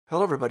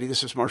Hello, everybody.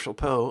 This is Marshall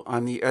Poe.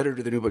 I'm the editor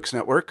of the New Books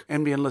Network.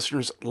 NBN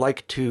listeners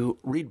like to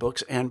read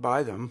books and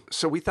buy them.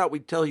 So we thought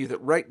we'd tell you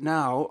that right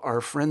now, our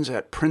friends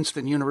at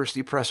Princeton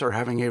University Press are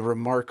having a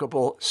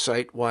remarkable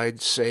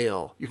site-wide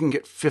sale. You can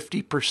get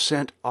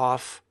 50%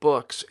 off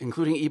books,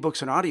 including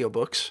ebooks and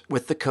audiobooks,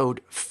 with the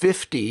code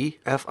 50,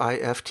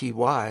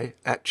 F-I-F-T-Y,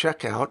 at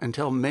checkout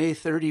until May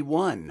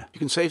 31. You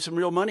can save some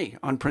real money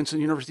on Princeton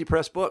University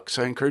Press books.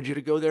 I encourage you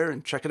to go there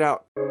and check it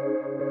out.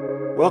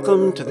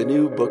 Welcome to the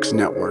New Books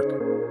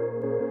Network.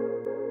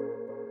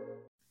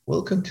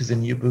 Welcome to the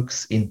New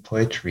Books in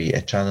Poetry,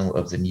 a channel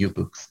of the New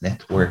Books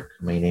Network.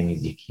 My name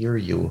is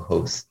Yakir, your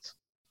host.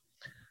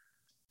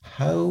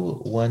 How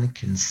one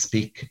can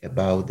speak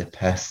about the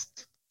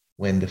past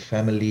when the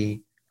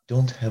family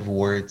don't have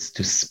words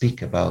to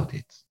speak about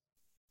it.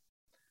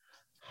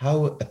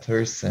 How a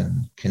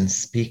person can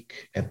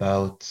speak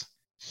about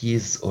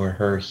his or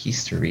her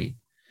history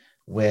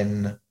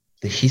when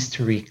the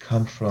history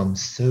comes from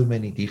so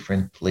many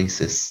different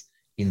places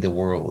in the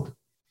world.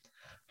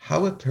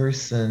 How a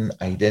person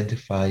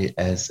identify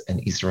as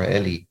an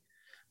Israeli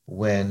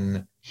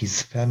when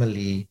his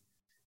family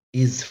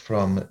is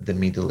from the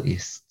Middle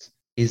East,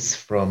 is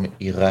from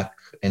Iraq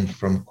and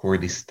from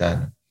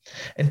Kurdistan,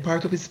 and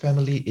part of his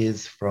family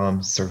is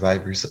from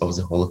survivors of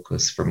the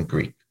Holocaust from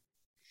Greece.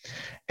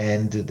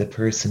 And the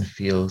person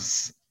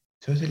feels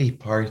totally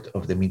part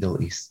of the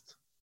Middle East.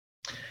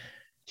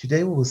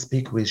 Today we will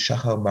speak with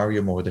Shachar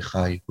Mario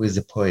Mordechai, who is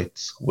a poet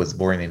who was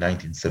born in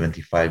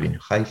 1975 in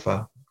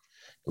Haifa,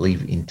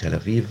 live in Tel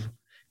Aviv.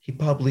 He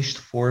published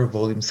 4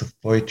 volumes of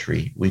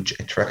poetry, which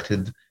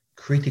attracted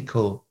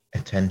critical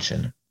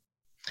attention.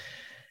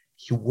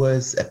 He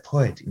was a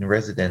poet in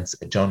residence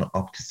at Johns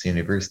Hopkins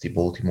University,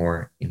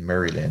 Baltimore in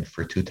Maryland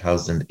for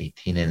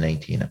 2018 and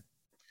 19.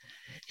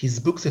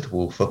 His book that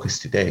we'll focus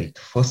today,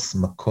 Tfos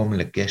Makom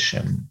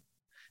Legeshem,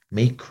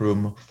 Make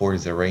Room for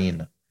the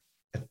Rain,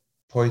 a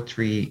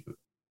poetry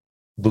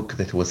book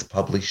that was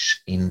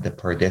published in the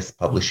Pardes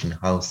Publishing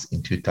House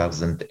in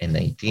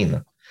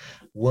 2018.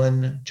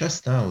 Won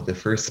just now the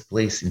first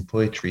place in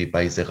poetry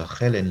by the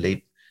Rachel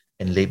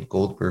and Leib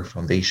Goldberg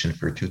Foundation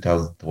for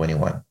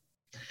 2021.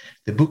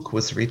 The book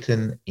was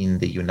written in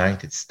the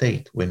United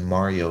States when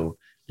Mario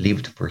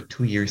lived for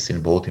 2 years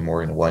in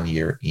Baltimore and 1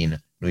 year in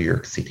New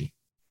York City.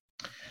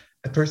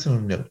 A personal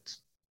note,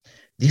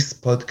 this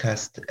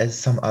podcast, as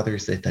some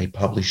others that I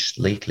published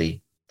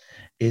lately,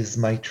 is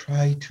my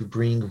try to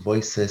bring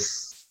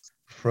voices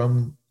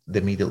from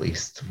the Middle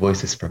East,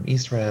 voices from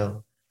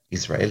Israel,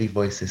 Israeli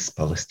voices,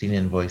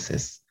 Palestinian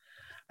voices.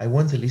 I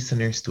want the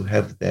listeners to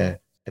have the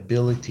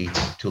ability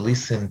to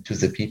listen to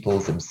the people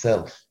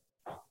themselves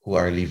who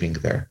are living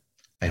there.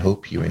 I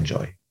hope you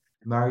enjoy.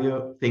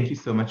 Mario, thank you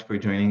so much for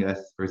joining us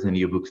for the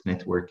New Books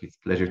Network. It's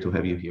a pleasure to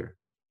have you here.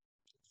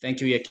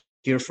 Thank you,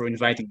 Yakir, for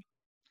inviting me.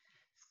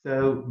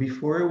 So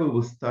before we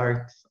will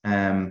start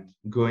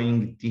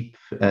going deep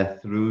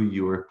through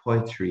your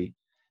poetry,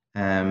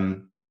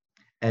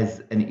 as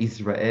an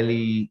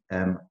Israeli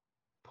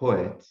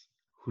poet,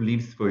 who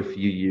lives for a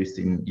few years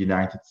in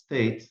United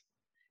States,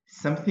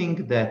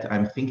 something that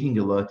I'm thinking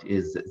a lot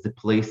is the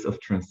place of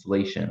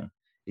translation.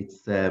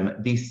 It's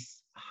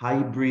this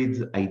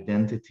hybrid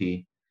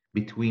identity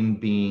between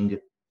being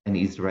an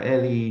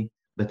Israeli,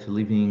 but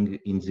living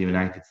in the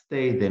United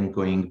States, then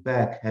going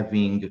back,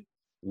 having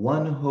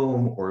one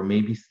home, or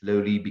maybe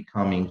slowly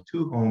becoming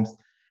 2 homes.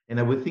 And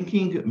I was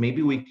thinking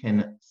maybe we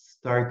can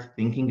start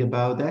thinking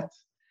about that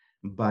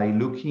by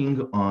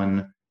looking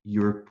on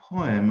your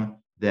poem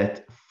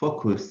that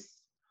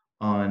focus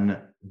on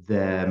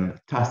the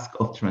task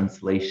of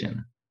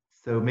translation.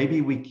 So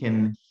maybe we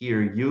can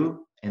hear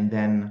you, and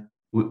then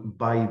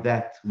by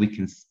that we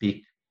can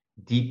speak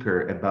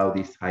deeper about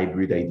this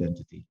hybrid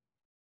identity.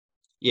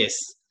 Yes.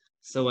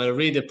 So I'll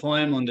read a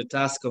poem on the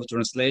task of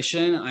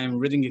translation. I'm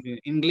reading it in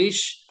English.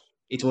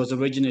 It was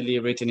originally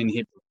written in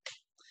Hebrew.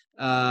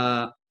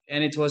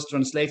 And it was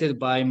translated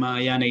by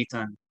Maayan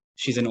Eitan.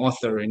 She's an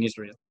author in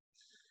Israel.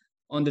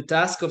 On the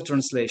task of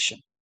translation.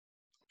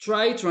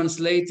 Try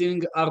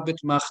translating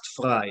Arbeit macht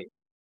frei.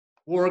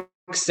 Work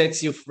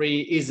sets you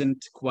free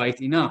isn't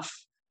quite enough.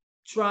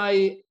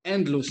 Try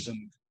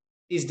Endlösung.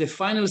 Is the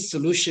final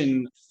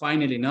solution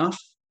final enough?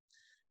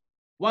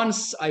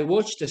 Once I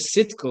watched a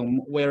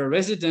sitcom where a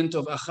resident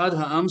of Ahad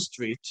Ha'am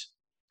Street,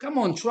 come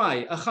on,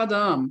 try, Ahad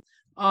Ha'am,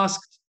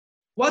 asked,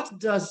 what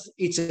does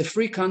 "it's a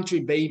free country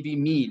baby"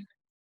 mean?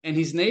 And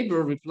his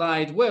neighbor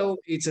replied, well,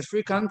 it's a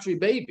free country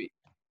baby.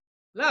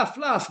 Laugh,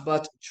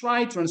 but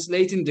try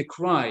translating the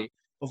cry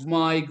of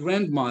my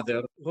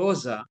grandmother,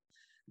 Rosa,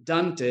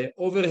 Dante,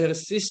 over her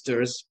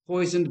sisters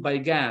poisoned by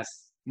gas,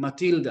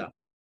 Matilda,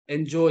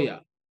 and Joya,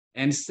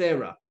 and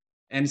Sarah,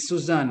 and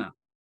Susanna,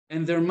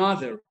 and their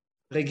mother,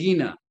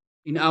 Regina,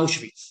 in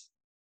Auschwitz.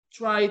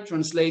 Try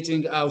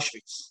translating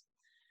Auschwitz.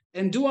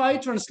 And do I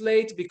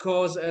translate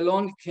because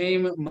along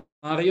came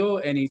Mario,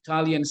 an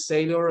Italian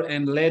sailor,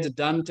 and led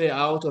Dante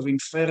out of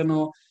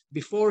Inferno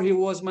before he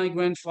was my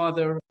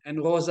grandfather,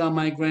 and Rosa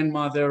my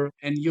grandmother,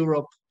 and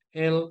Europe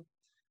hell?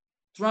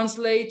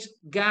 Translate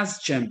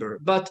gas chamber,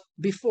 but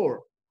before.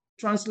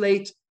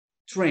 translate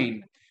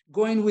train,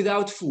 going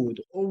without food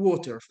or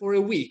water for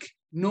a week,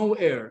 no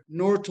air,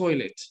 nor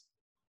toilet.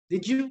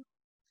 Did you?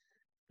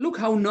 Look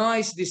how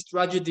nice this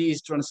tragedy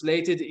is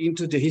translated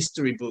into the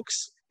history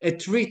books. A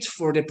treat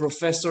for the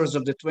professors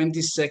of the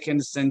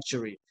 22nd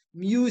century.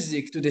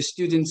 Music to the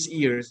students'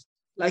 ears,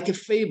 like a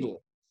fable.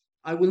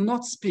 I will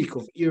not speak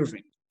of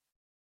Irving.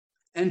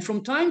 And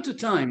from time to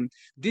time,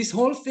 this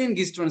whole thing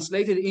is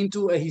translated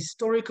into a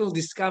historical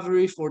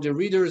discovery for the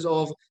readers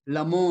of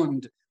Le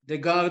Monde, The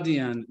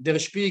Guardian, Der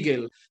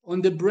Spiegel,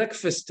 on the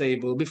breakfast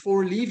table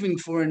before leaving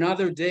for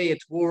another day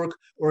at work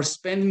or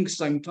spending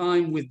some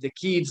time with the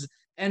kids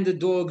and the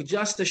dog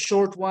just a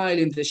short while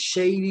in the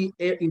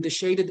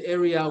shaded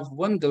area of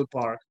Wendell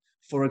Park,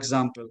 for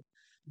example.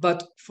 But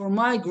for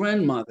my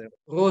grandmother,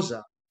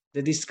 Rosa,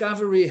 the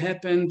discovery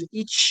happened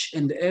each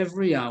and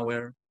every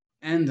hour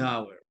and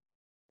hour.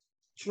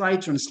 Try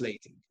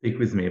translating. Speak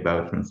with me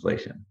about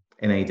translation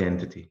and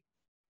identity.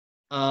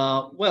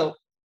 Well,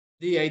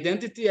 the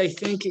identity, I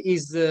think,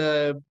 is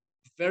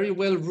very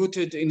well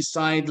rooted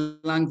inside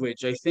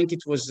language. I think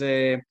it was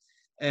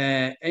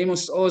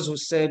Amos Oz who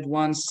said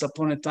once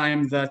upon a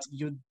time that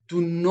you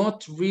do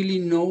not really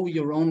know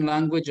your own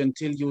language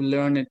until you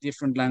learn a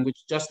different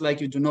language, just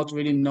like you do not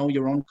really know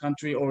your own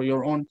country or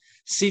your own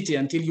city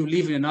until you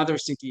live in another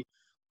city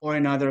or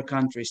another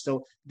country.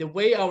 So the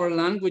way our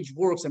language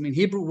works, I mean,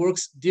 Hebrew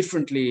works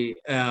differently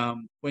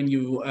when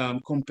you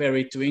compare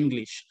it to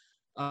English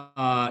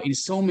in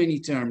so many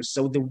terms.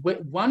 So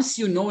once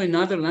you know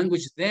another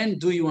language, then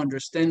do you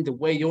understand the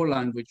way your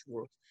language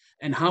works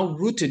and how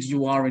rooted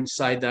you are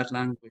inside that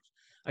language.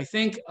 I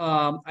think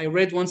I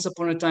read once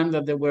upon a time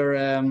that there were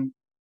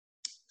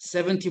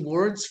 70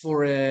 words for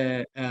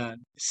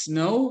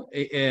snow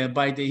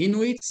by the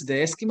Inuits, the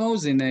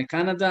Eskimos in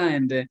Canada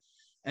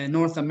and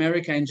North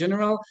America in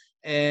general.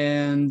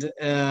 And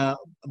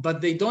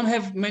but they don't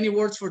have many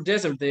words for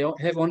desert. They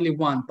have only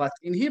one. But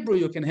in Hebrew,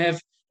 you can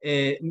have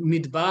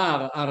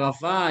Midbar,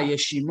 Arava,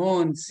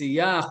 Yeshimon,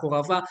 Tziyah,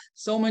 Horava,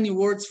 so many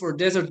words for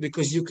desert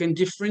because you can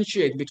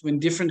differentiate between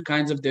different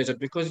kinds of desert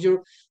because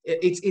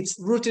it's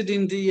rooted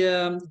in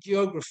the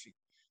geography.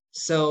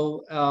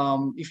 So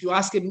if you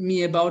ask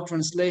me about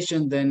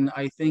translation, then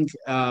I think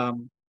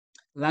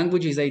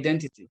language is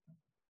identity.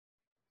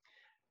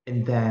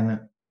 And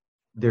then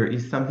there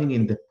is something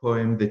in the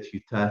poem that you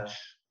touch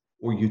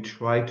or you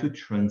try to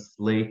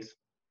translate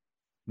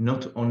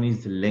not only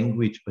the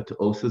language, but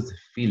also the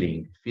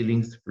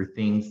feelings for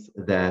things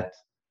that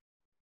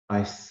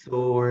I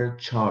saw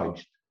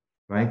charged,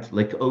 right?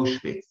 Like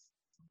Auschwitz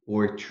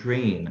or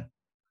train,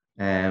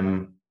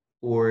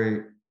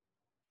 or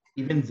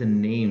even the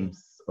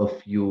names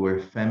of your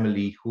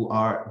family who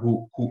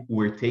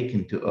were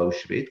taken to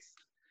Auschwitz.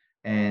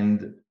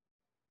 And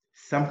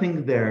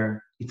something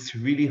there, it's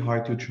really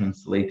hard to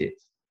translate it.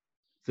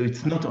 So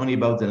it's not only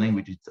about the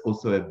language, it's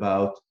also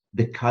about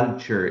the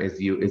culture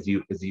as you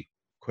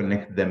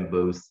connect them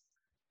both.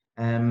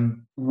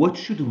 What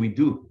should we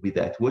do with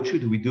that? What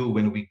should we do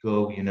when we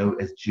go,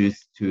 as Jews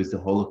to the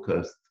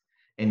Holocaust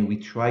and we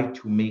try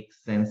to make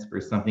sense for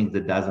something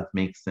that doesn't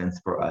make sense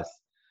for us?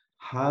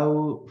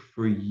 How,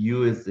 for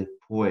you as a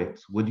poet,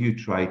 what do you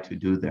try to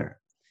do there?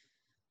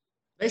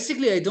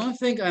 Basically, I don't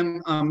think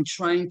I'm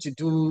trying to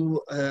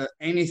do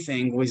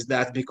anything with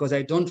that because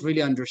I don't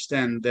really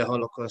understand the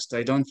Holocaust.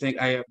 I don't think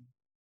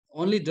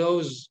only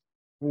those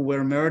who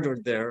were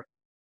murdered there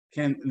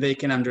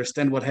can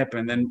understand what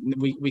happened, and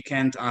we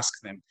can't ask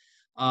them.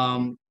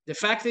 The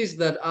fact is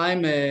that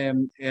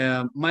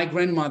my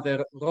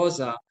grandmother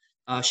Rosa.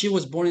 She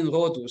was born in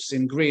Rhodos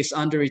in Greece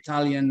under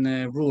Italian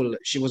rule.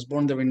 She was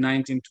born there in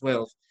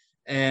 1912.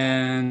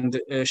 And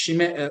she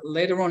met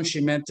later on.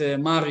 She met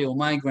Mario,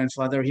 my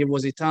grandfather. He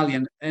was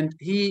Italian, and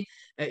he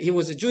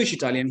was a Jewish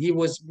Italian. He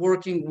was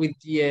working with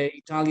the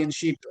Italian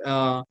ship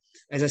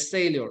as a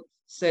sailor,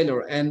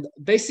 and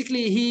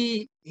basically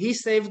he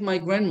saved my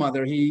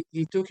grandmother.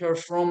 He took her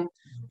from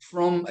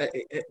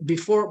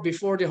before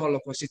the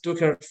Holocaust. He took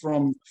her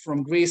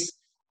from Greece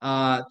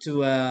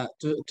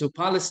to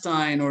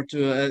Palestine or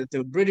to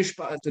the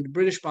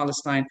British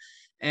Palestine,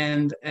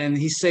 and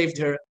he saved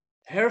her.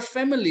 Her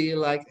family,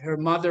 like her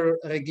mother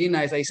Regina,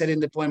 as I said in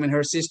the poem, and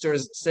her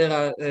sisters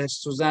Sarah,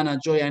 Susanna,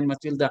 Joya, and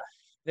Matilda,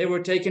 they were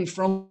taken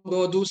from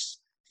Rhodes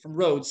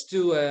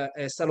to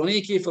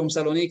Saloniki, from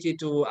Saloniki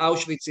to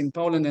Auschwitz in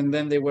Poland, and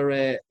then they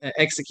were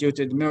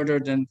executed,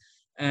 murdered,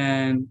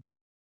 and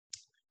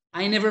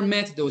I never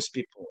met those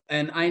people,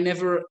 and I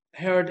never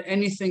heard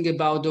anything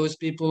about those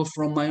people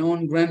from my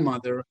own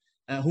grandmother,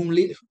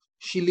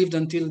 she lived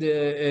until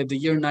the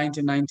year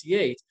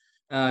 1998.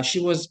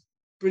 She was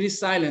pretty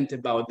silent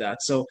about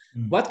that. So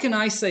what can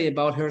I say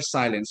about her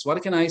silence?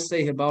 What can I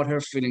say about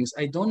her feelings?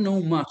 I don't know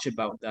much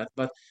about that.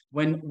 But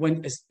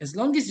as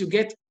long as you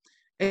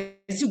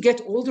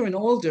get older and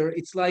older,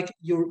 it's like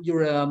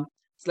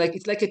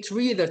it's like a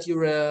tree that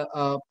you're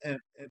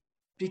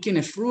picking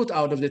a fruit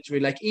out of the tree,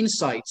 like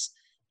insights.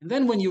 And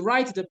then when you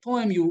write the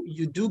poem,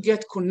 you do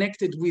get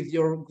connected with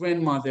your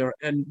grandmother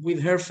and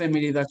with her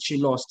family that she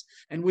lost,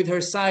 and with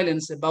her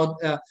silence about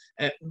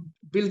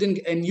building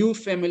a new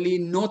family,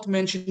 not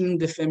mentioning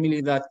the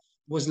family that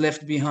was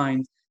left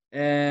behind.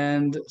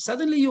 And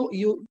suddenly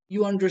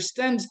you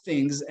understand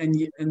things,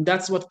 and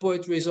that's what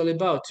poetry is all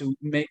about,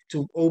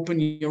 to open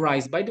your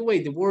eyes. By the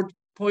way, the word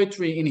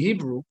poetry in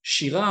Hebrew,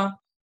 shira,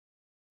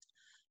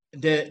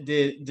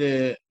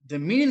 the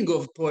meaning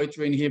of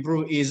poetry in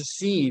Hebrew is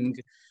seeing.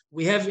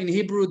 We have in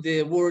Hebrew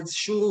the words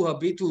shuru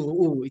habitu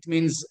ru'u. It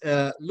means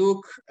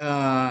look,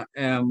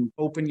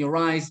 open your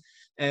eyes.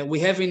 We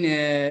have in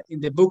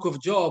the book of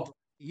Job,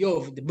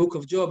 the book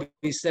of Job,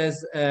 he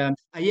says, where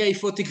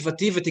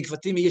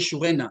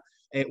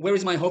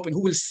is my hope and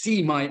who will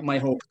see my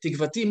hope?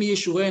 Tikvati mi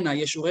yeshurena.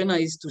 Yeshurena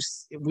is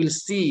will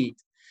see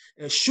it.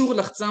 Shur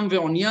lachzam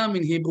ve'onyam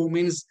in Hebrew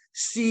means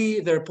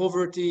see their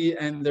poverty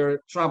and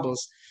their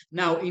troubles.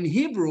 Now in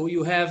Hebrew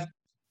you have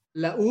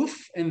lauf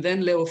and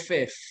then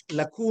leofef,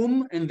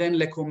 lakum and then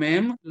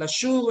lekomem,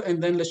 lashur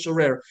and then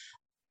leshorer.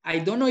 I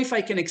don't know if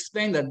I can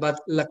explain that, but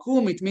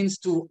lakum, it means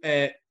to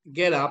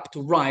get up,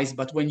 to rise.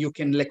 But when you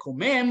can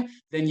lekomem,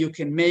 then you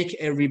can make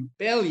a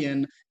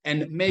rebellion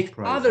and make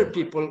other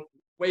people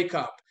wake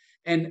up.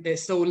 And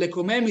so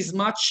lekomem is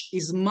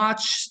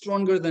much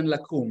stronger than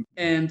lakum,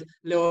 and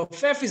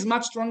leofef is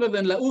much stronger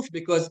than lauf,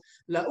 because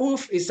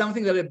lauf is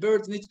something that a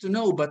bird needs to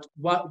know. But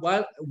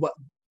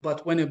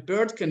but when a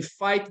bird can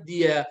fight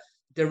the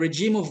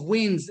regime of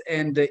winds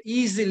and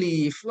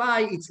easily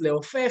fly, it's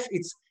leofef.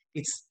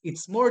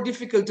 It's more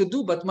difficult to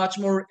do, but much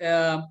more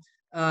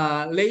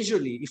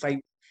leisurely.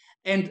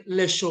 And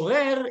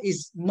leshorer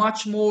is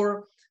much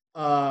more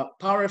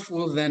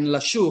powerful than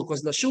lashur,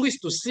 because lashur is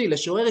to see,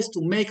 leshorer is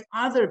to make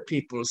other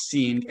people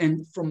sing,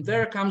 and from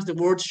there comes the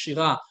word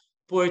shira,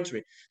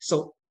 poetry.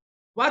 So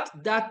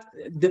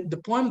the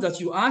poem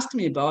that you asked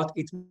me about,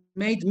 it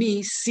made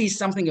me see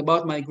something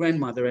about my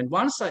grandmother, and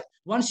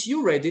once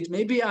you read it,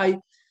 maybe I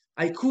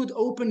could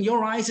open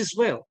your eyes as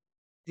well,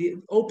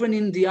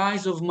 opening the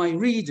eyes of my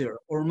reader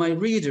or my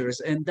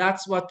readers. And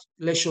that's what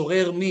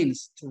leshorer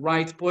means, to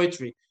write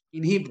poetry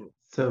in Hebrew.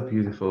 So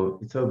beautiful.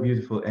 It's so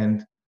beautiful.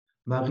 And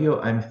Mario,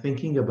 I'm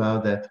thinking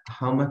about that,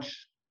 how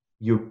much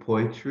your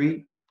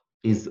poetry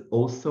is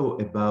also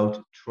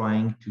about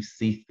trying to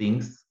see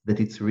things that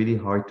it's really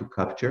hard to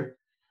capture.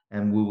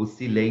 And we will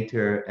see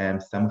later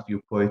some of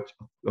your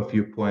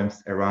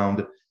poems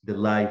around the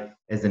life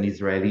as an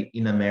Israeli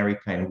in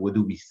America and what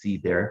do we see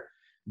there.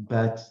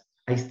 But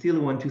I still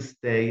want to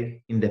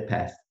stay in the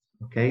past,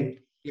 okay?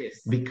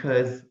 Yes.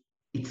 Because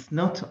it's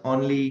not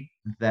only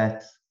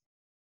that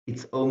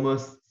it's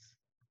almost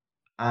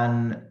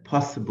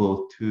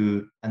impossible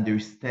to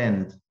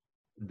understand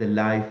the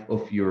life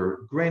of your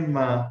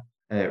grandma,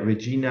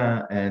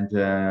 Regina, and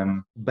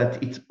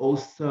but it's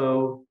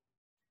also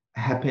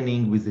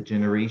happening with the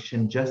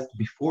generation just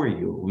before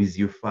you, with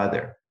your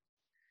father.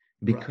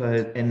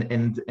 Because right.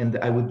 and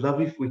I would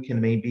love if we can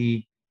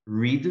maybe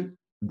read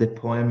the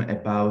poem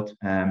about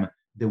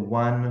the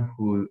one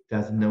who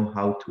doesn't know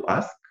how to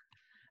ask.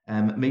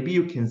 Maybe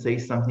you can say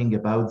something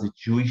about the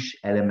Jewish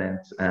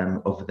element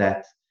of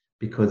that,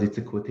 because it's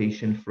a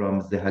quotation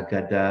from the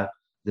Haggadah,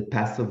 the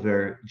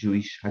Passover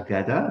Jewish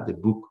Haggadah, the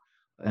book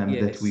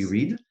that we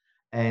read.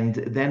 And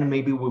then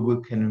maybe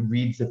we can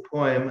read the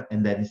poem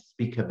and then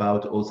speak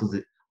about also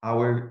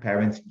our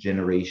parents'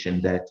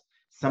 generation, that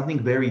something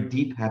very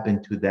deep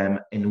happened to them,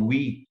 and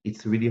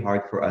it's really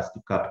hard for us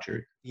to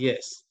capture.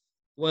 Yes.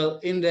 Well,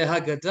 in the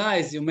Haggadah,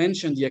 as you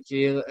mentioned,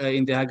 Yakir,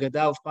 in the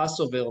Haggadah of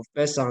Passover, of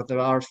Pesach, there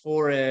are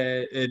four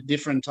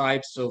different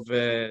types of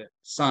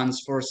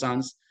sons, four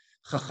sons.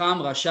 Chacham,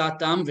 Rasha,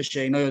 Tam,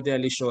 V'she'eino yodea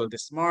lishol, the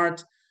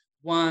smart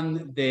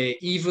one, the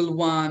evil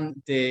one,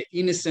 the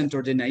innocent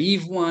or the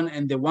naive one,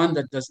 and the one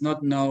that does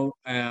not know,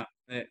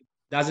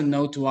 doesn't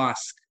know to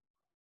ask.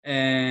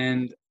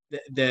 And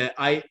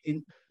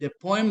the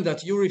poem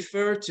that you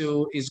refer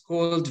to is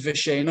called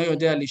V'she'eino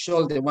yodea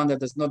lishol, the one that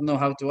does not know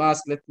how to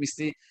ask. Let me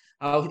see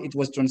how it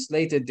was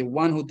translated. The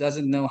one who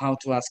doesn't know how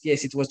to ask.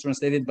 Yes, it was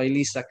translated by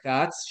Lisa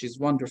Katz. She's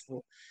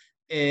wonderful.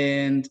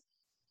 And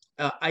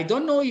I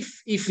don't know if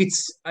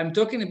I'm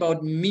talking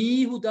about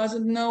me who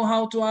doesn't know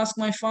how to ask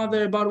my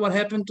father about what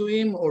happened to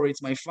him, or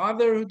it's my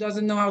father who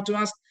doesn't know how to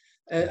ask.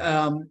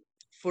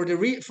 For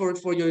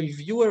your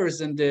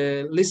viewers and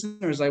the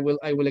listeners, I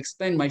will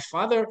explain. My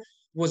father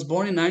was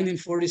born in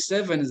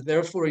 1947,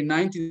 therefore in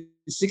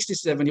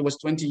 1967 he was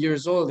 20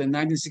 years old, and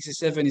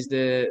 1967 is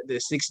the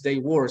 6-Day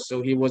War.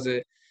 So he was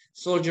a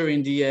soldier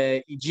in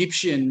the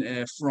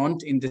Egyptian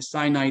front in the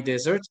Sinai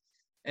Desert,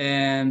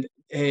 and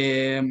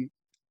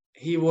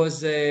he was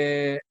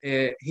the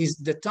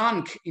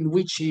tank in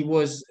which he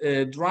was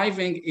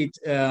driving.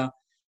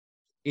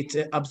 It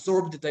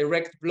absorbed the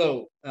direct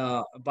blow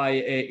by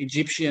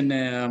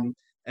Egyptian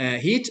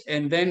heat,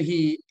 and then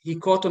he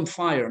caught on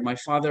fire. My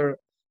father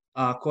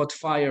caught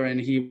fire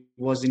and he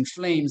was in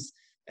flames.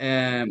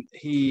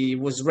 He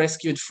was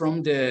rescued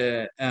from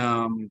the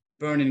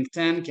burning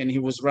tank, and he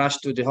was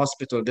rushed to the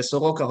hospital, the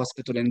Soroka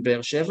hospital in Be'er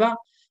Sheva,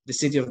 the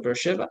city of Be'er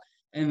Sheva.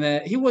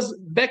 And he was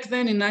back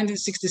then in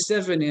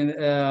 1967 in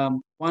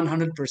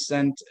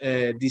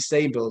 100%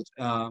 disabled,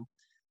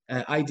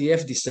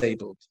 IDF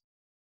disabled.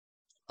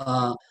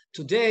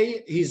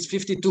 Today, he's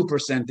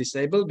 52%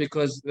 disabled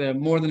because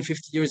more than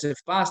 50 years have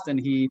passed, and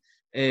he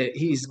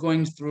is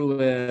going through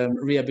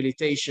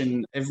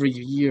rehabilitation every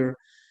year.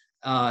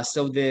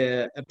 So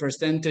the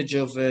percentage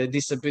of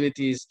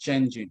disability is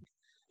changing.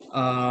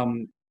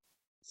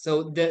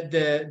 So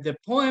the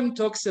poem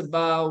talks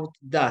about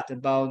that,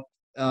 about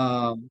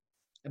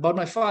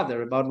my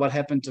father, about what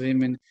happened to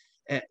him. And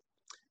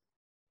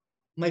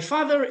my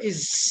father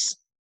is,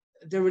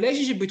 the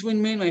relationship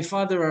between me and my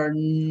father are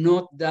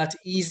not that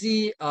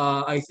easy.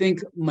 I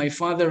think my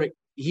father,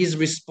 he's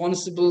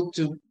responsible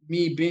to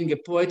me being a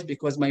poet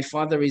because my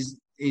father is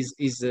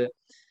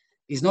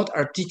not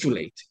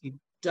articulate.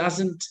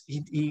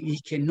 He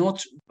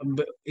cannot,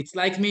 it's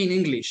like me in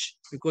English,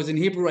 because in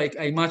Hebrew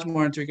I much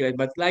more articulate,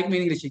 but like me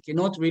in English, he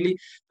cannot really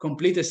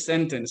complete a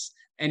sentence.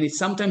 And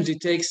sometimes it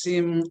takes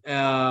him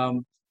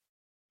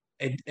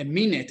a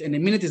minute, and a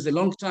minute is a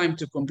long time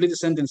to complete a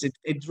sentence.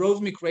 It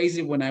drove me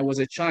crazy when I was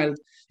a child.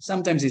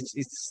 Sometimes it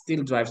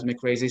still drives me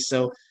crazy.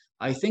 So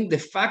I think the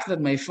fact that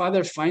my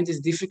father finds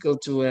it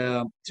difficult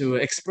to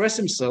express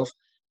himself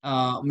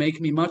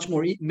made me much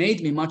more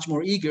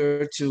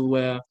eager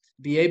to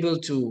be able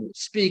to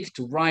speak,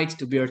 to write,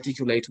 to be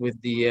articulate with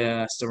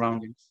the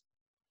surroundings.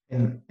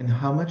 And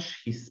how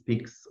much he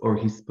speaks or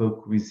he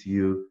spoke with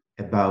you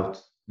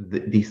about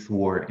this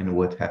war and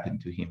what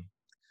happened to him?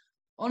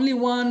 Only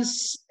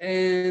once,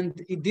 and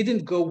it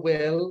didn't go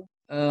well.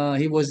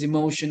 He was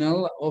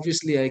emotional.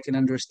 Obviously, I can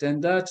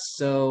understand that.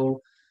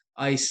 So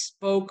I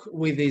spoke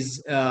with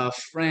his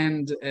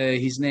friend.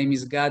 His name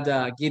is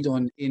Gada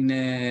Gidon.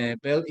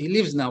 He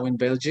lives now in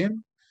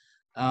Belgium.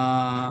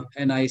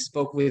 And I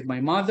spoke with my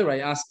mother. I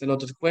asked a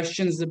lot of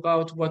questions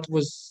about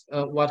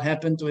what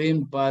happened to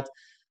him, but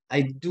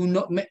I do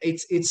not.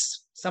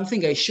 It's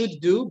something I should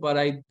do, but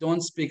I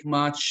don't speak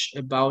much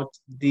about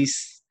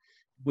this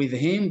with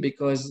him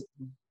because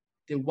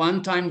the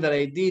one time that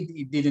I did,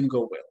 it didn't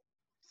go well.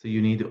 So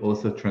you need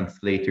also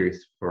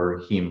translators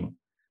for him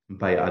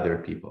by other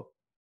people.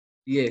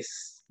 Yes,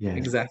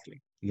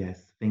 exactly.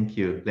 Yes, thank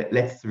you.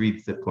 Let's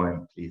read the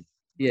poem, please.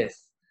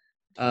 Yes.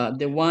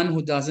 The one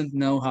who doesn't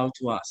know how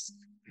to ask.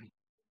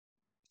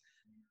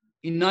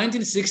 In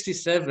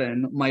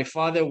 1967, my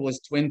father was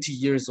 20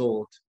 years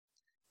old.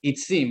 It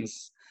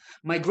seems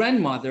my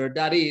grandmother,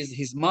 that is,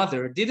 his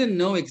mother, didn't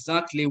know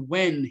exactly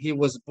when he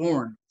was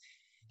born.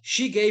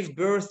 She gave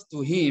birth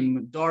to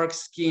him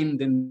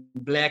dark-skinned and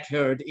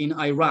black-haired in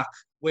Iraq,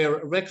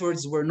 where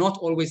records were not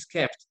always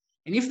kept,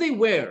 and if they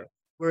were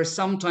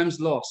sometimes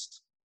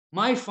lost.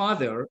 My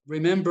father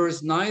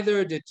remembers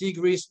neither the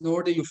Tigris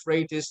nor the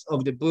Euphrates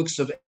of the books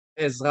of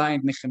Ezra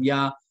and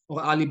Nehemiah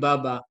or Ali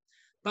Baba.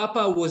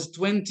 Papa was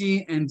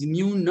 20 and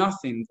knew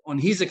nothing on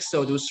his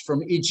exodus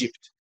from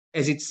Egypt,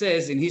 as it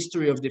says in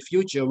History of the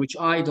Future, which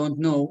I don't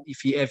know if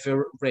he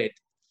ever read.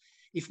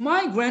 If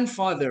my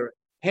grandfather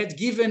had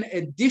given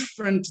a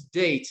different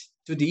date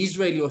to the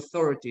Israeli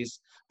authorities,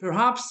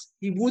 perhaps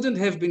he wouldn't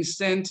have been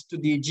sent to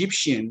the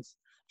Egyptian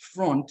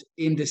front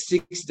in the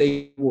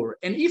Six-Day War.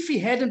 And if he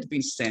hadn't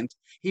been sent,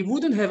 he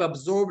wouldn't have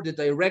absorbed a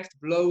direct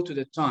blow to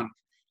the tongue.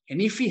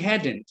 And if he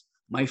hadn't,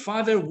 my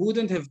father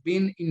wouldn't have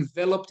been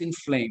enveloped in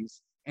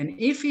flames. And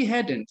if he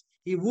hadn't,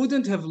 he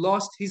wouldn't have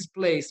lost his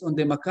place on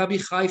the Maccabi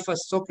Haifa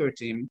soccer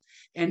team.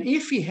 And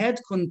if he had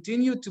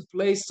continued to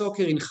play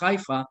soccer in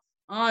Haifa,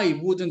 I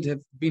wouldn't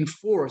have been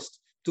forced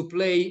to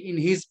play in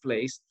his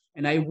place,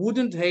 and I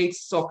wouldn't hate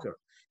soccer.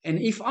 And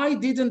if I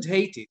didn't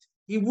hate it,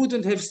 he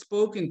wouldn't have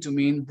spoken to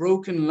me in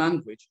broken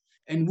language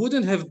and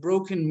wouldn't have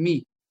broken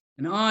me.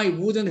 And I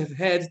wouldn't have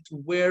had to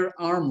wear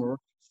armor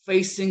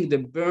facing the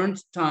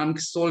burnt tank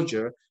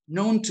soldier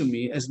known to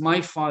me as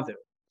my father.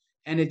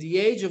 And at the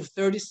age of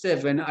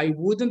 37, I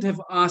wouldn't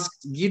have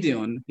asked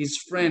Gideon, his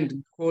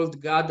friend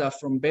called Gada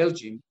from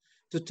Belgium,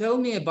 to tell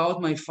me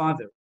about my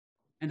father,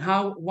 and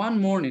how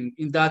one morning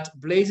in that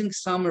blazing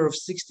summer of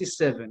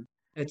 67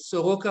 at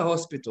Soroka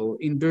Hospital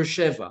in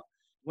Beersheba,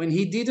 when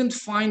he didn't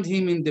find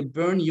him in the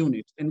burn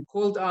unit and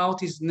called out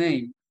his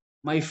name,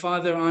 my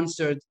father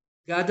answered,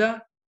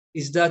 Gada,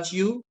 is that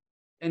you?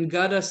 And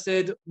Gada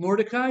said,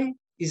 Mordecai,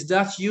 is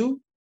that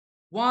you?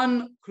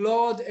 One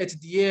clawed at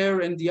the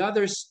air and the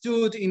other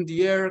stood in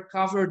the air,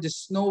 covered the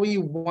snowy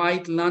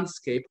white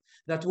landscape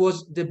that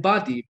was the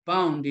body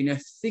bound in a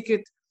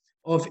thicket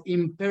of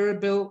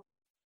impenetrable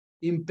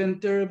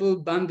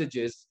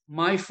bandages,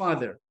 my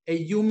father, a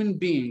human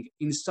being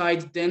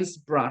inside dense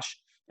brush.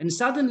 And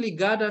suddenly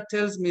Gada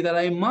tells me that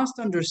I must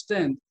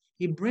understand.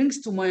 He brings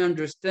to my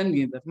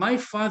understanding that my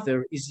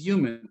father is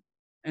human,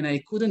 and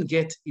I couldn't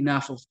get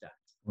enough of that.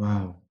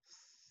 Wow.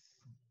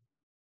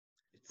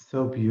 It's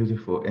so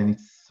beautiful and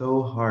it's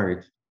so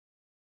hard.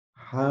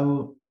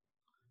 How,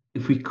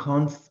 if we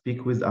can't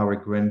speak with our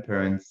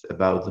grandparents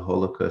about the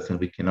Holocaust and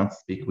we cannot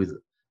speak with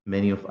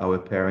many of our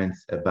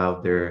parents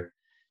about their,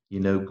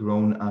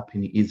 grown up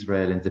in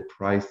Israel and the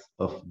price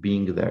of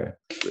being there.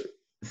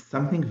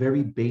 something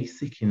very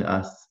basic in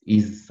us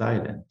is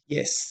silent.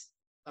 Yes.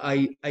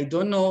 I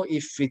don't know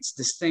if it's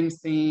the same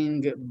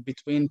thing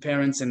between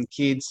parents and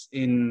kids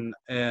in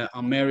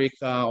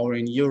America or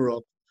in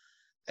Europe.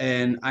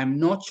 And I'm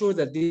not sure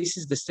that this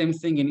is the same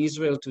thing in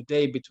Israel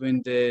today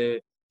between the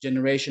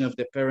generation of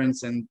the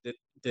parents and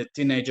the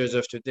teenagers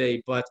of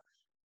today. But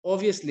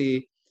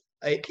obviously,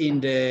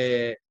 in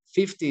the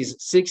 50s,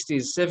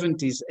 60s,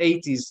 70s,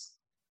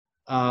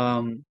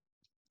 80s,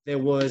 there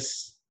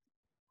was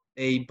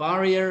a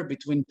barrier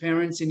between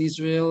parents in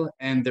Israel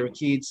and their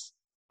kids,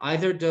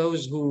 either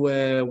those who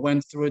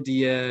went through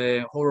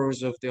the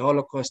horrors of the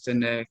Holocaust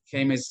and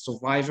came as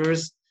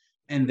survivors,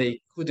 and they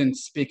couldn't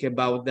speak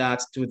about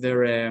that to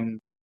their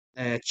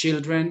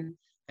children,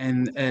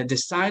 and the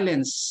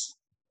silence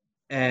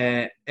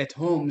at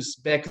homes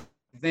back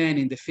then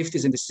in the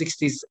 50s and the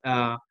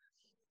 60s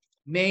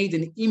made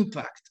an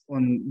impact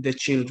on the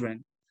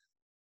children.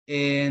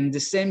 And the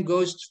same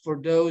goes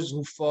for those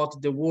who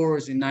fought the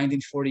wars in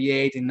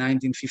 1948, in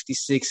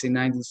 1956, in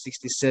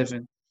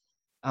 1967.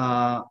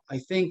 I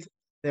think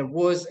there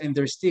was and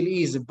there still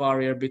is a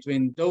barrier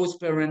between those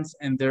parents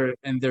and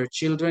their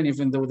children,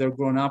 even though they're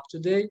grown up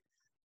today.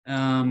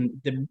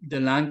 The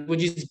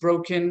language is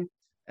broken.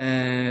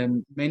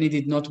 Many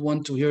did not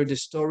want to hear the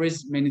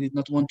stories. Many did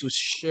not want to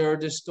share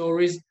the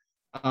stories.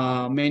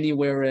 Many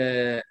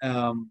were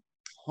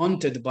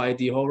haunted by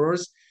the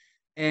horrors.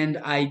 And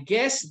I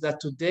guess that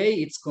today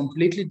it's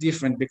completely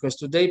different because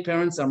today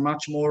parents are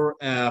much more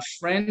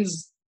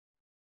friends.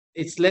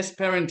 It's less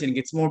parenting,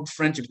 it's more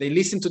friendship. They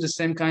listen to the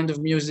same kind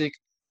of music.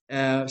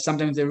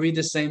 Sometimes they read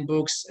the same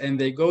books and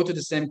they go to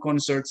the same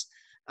concerts.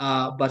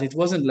 But it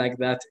wasn't like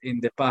that in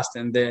the past.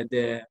 And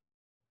the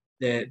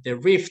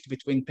rift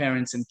between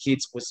parents and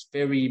kids was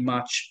very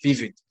much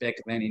vivid back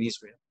then in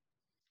Israel.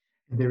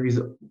 There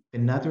is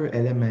another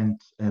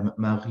element,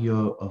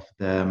 Mario, of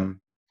the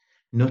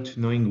not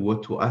knowing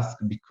what to ask,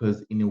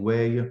 because in a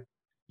way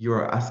you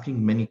are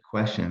asking many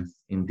questions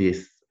in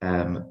this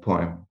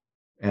poem,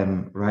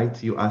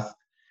 right? You ask,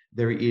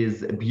 there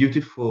is a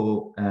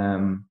beautiful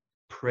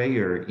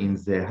prayer in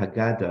the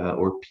Haggadah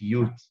or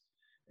Piyut,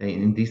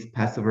 in this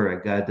Passover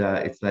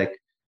Haggadah. It's like,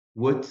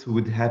 what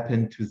would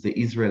happen to the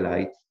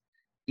Israelites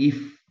if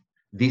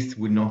this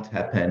would not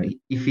happen,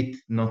 if it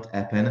not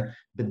happen?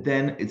 But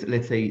then it's,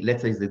 let's say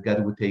that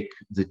God would take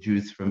the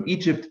Jews from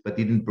Egypt, but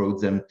didn't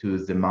brought them to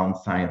the Mount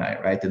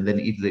Sinai, right? And then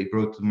if they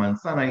brought to Mount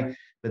Sinai,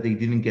 but they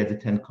didn't get the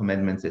 10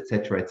 Commandments,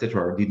 etc.,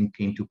 or didn't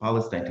came to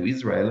Palestine, to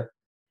Israel.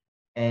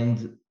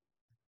 And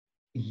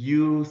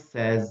you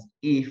says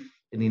if,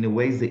 and in a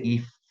way the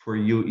if for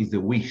you is a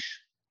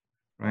wish,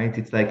 right?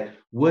 It's like,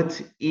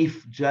 what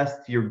if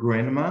just your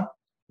grandma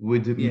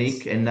would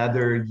make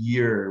another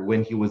year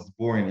when he was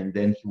born, and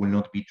then he will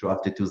not be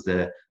drafted to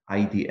the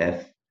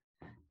IDF.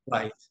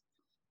 Right.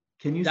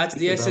 Can you? That's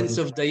the essence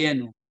of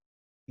Dayenu.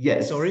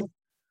 Yes. Sorry.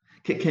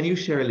 Can you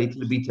share a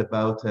little bit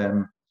about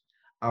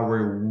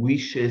our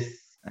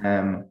wishes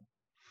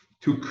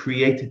to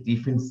create a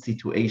different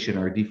situation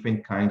or a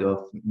different kind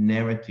of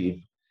narrative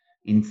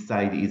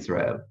inside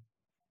Israel?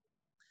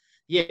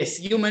 Yes,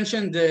 you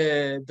mentioned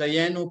the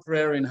Dayenu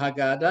prayer in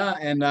Haggadah,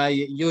 and I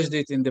used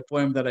it in the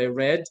poem that I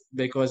read,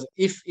 because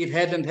if it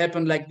hadn't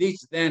happened like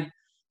this, then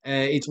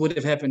it would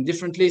have happened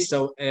differently.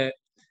 So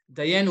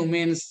Dayenu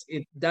means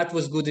that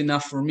was good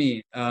enough for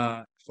me,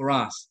 for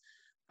us.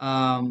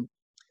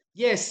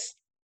 Yes,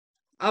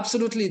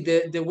 absolutely.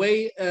 The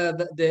way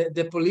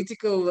the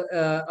political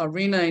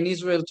arena in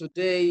Israel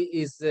today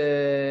is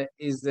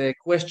a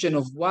question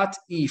of what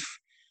if.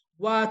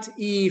 What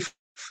if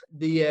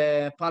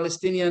the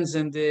Palestinians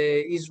and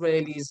the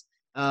Israelis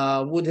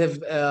would have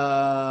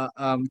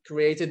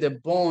created a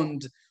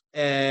bond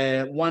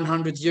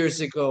 100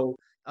 years ago?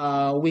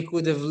 We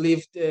could have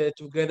lived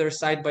together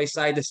side by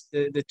side as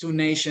the two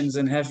nations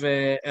and have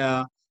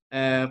a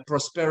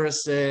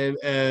prosperous,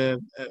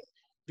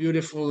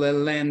 beautiful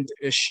land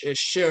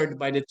shared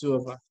by the two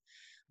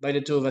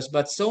of us.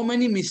 But so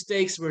many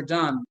mistakes were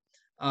done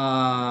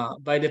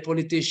by the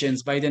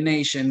politicians, by the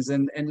nations,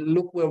 and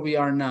look where we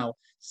are now.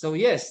 So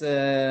yes,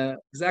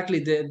 exactly.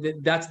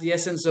 That's the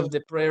essence of the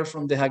prayer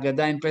from the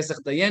Haggadah in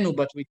Pesach Dayenu.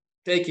 But we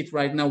take it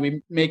right now.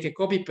 We make a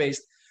copy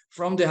paste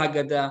from the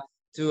Haggadah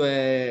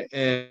to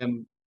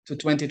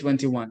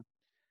 2021.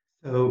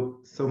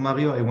 So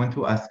Mario, I want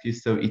to ask you.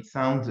 So it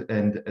sounds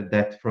and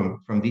that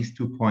from these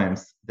two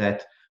poems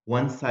that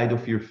one side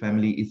of your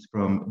family is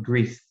from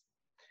Greece,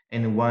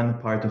 and one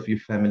part of your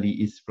family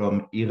is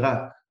from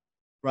Iraq.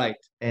 Right.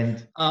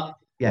 And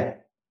yeah.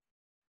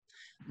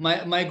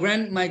 My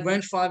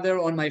grandfather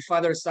on my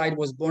father's side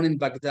was born in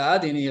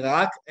Baghdad in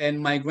Iraq, and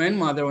my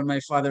grandmother on my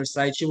father's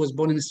side, she was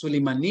born in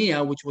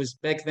Suleimania, which was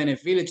back then a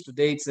village.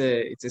 Today it's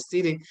a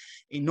city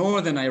in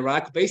northern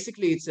Iraq.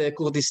 Basically, it's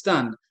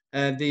Kurdistan,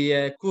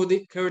 the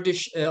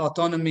Kurdish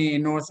autonomy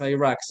in North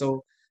Iraq.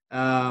 So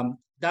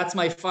that's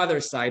my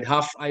father's side,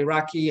 half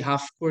Iraqi,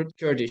 half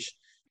Kurdish.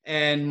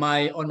 And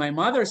on my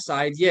mother's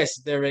side,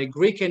 yes, there are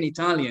Greek and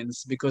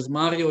Italians, because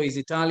Mario is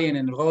Italian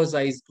and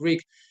Rosa is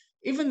Greek.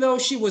 even though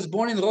she was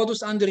born in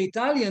Rhodos under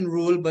Italian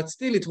rule, but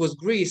still it was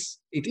Greece.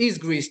 It is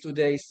Greece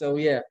today. So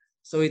yeah,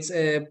 so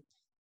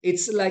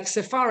it's like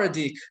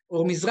Sephardic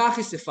or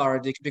Mizrahi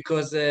Sephardic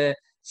because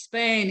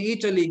Spain,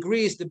 Italy,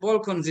 Greece, the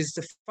Balkans is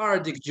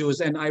Sephardic Jews,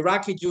 and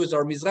Iraqi Jews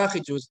are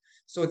Mizrahi Jews.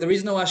 So there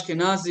is no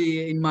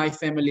Ashkenazi in my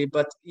family,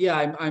 but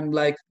yeah, I'm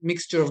like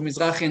mixture of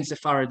Mizrahi and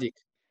Sephardic.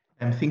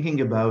 I'm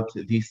thinking about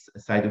this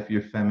side of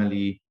your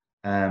family,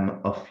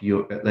 of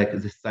your like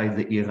the side,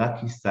 the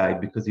Iraqi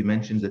side, because you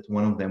mentioned that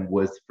one of them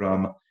was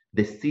from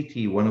the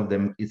city, one of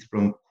them is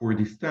from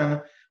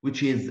Kurdistan,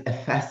 which is a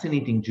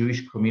fascinating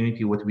Jewish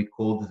community, what we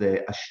call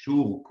the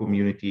Ashur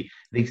community.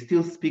 They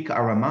still speak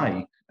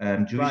Aramaic,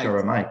 Jewish Right.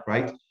 Aramaic,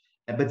 right?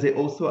 But they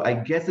also, I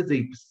guess that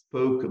they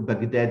spoke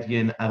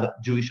Baghdadian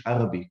Jewish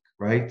Arabic,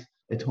 right?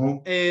 At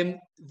home?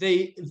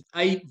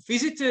 I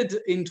visited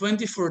in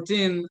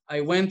 2014.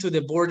 I went to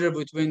the border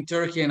between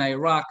Turkey and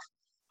Iraq.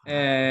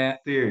 There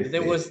Seriously.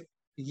 was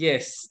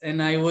yes,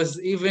 and I was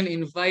even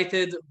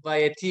invited by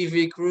a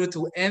TV crew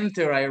to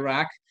enter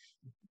Iraq,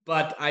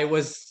 but I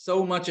was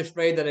so much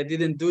afraid that I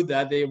didn't do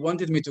that. They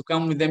wanted me to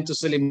come with them to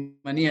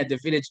Suleimania, the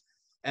village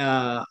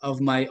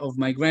of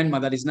my grandma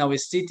that is now a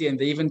city, and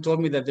they even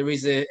told me that there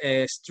is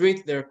a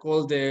street there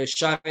called the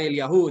Shar el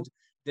Yahud,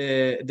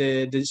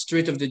 the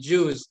street of the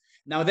Jews.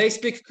 Now they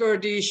speak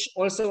Kurdish,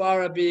 also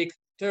Arabic,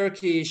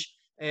 Turkish.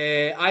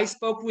 I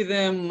spoke with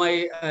them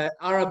my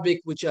Arabic,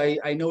 which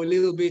I know a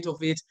little bit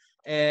of it,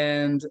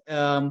 and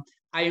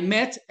I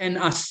met an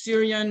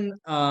Assyrian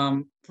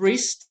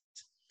priest.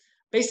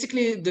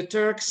 Basically, the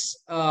Turks,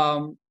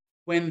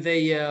 when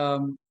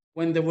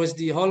there was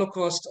the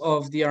Holocaust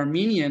of the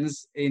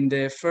Armenians in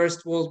the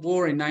First World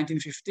War in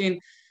 1915,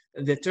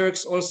 the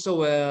Turks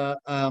also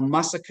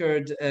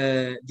massacred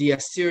the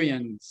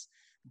Assyrians.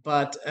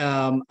 But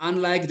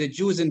unlike the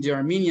Jews and the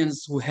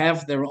Armenians who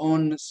have their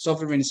own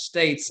sovereign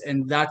states,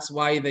 and that's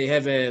why they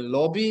have a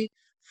lobby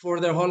for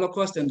their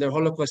Holocaust, and their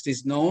Holocaust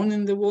is known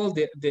in the world,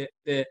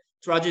 the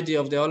tragedy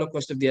of the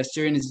Holocaust of the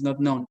Assyrians is not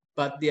known.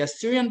 But the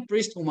Assyrian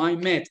priest whom I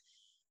met,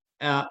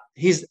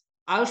 his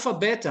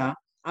alphabet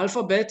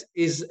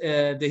is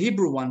the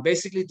Hebrew one.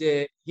 Basically,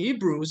 the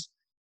Hebrews,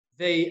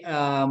 they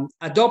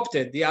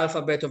adopted the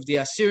alphabet of the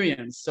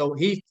Assyrians. So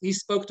he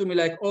spoke to me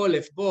like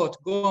Aleph, Bot,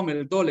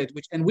 Gomel, Dolet,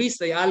 which, and we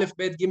say Aleph,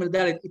 Bet, Gimel,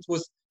 Dalet. It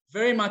was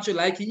very much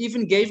alike. He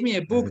even gave me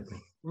a book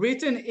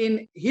written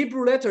in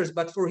Hebrew letters,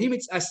 but for him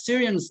it's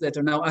Assyrian's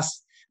letter. Now,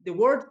 as the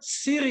word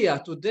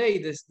Syria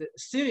today,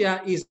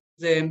 Syria is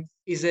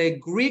a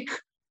Greek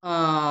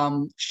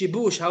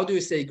shibush. How do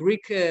you say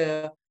Greek?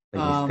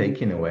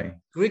 Mistake in a way.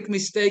 Greek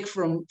mistake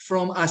from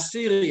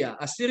Assyria.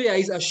 Assyria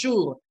is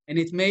Ashur, and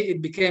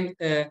it became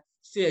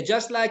Syria.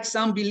 Just like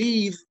some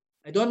believe,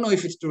 I don't know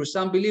if it's true,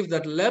 some believe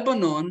that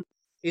Lebanon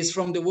is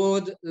from the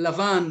word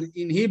Lavan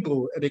in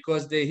Hebrew,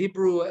 because the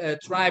Hebrew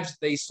tribes,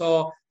 they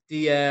saw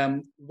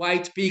the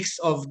white peaks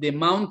of the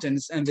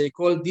mountains, and they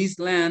call this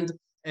land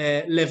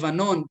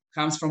Lebanon,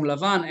 comes from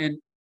Lavan, and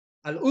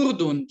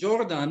Al-Urdun,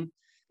 Jordan,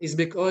 is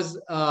because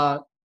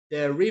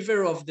the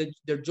river of the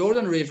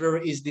Jordan River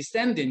is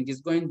descending,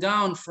 is going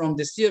down from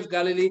the Sea of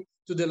Galilee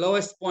to the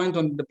lowest point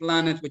on the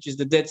planet, which is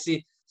the Dead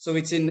Sea. So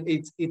it's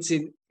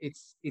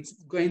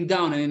going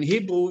down, and in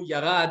Hebrew,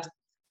 Yarad,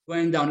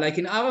 going down. Like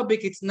in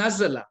Arabic, it's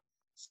Nazala.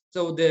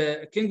 So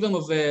the kingdom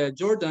of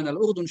Jordan,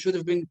 Al-Urdun, should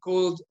have been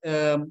called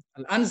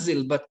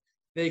Al-Anzil, but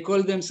they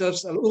call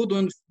themselves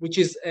Al-Urdun, which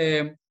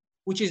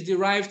is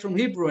derived from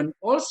Hebrew. And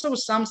also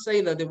some say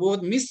that the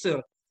word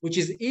Misr, which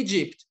is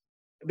Egypt,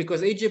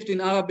 because Egypt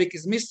in Arabic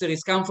is Misr,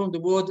 it's come from the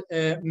word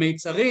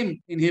Meitzarim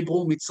in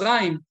Hebrew,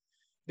 Mitzrayim,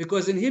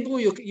 because in Hebrew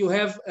you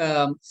have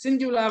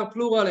singular,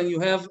 plural, and you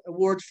have a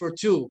word for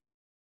two.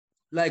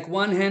 Like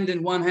one hand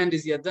and one hand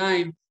is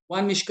Yadayim,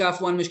 one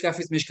mishkaf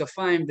is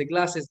mishkafayim, the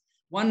glasses,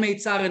 one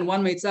Meitzar and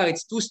one Meitzar,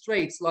 it's two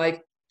straits,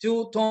 like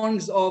two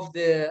tongues of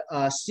the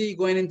sea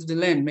going into the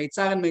land.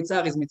 Meitzar and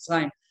Meitzar is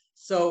Mitzrayim.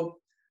 So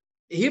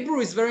Hebrew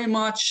is very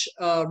much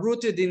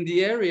rooted in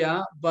the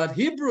area, but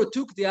Hebrew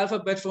took the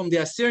alphabet from the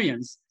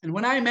Assyrians. And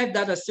when I met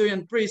that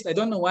Assyrian priest, I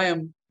don't know why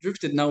I'm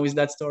drifted now with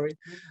that story.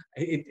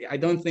 I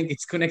don't think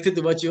it's connected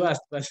to what you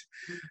asked, but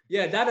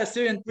yeah, that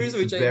Assyrian priest,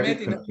 which I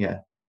met in...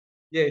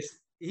 Yes.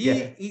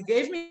 He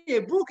gave me a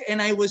book,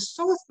 and I was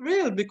so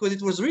thrilled because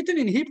it was written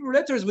in Hebrew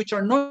letters, which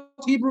are not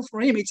Hebrew for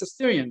him, it's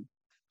Assyrian.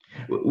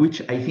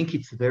 Which I think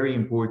it's very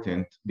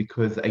important,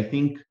 because I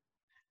think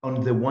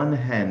on the one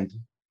hand,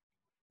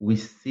 we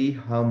see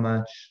how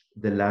much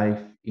the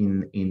life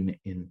in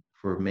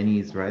for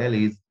many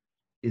Israelis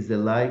is a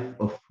life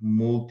of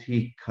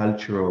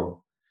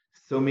multicultural.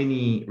 So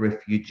many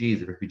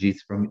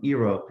refugees from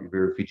Europe,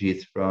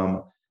 refugees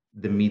from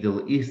the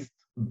Middle East,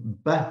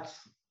 but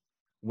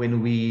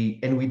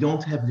we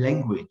don't have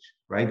language,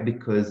 right?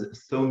 Because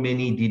so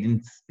many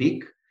didn't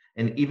speak,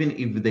 and even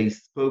if they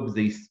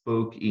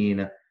spoke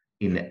in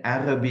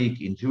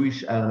Arabic, in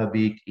Jewish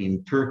Arabic,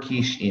 in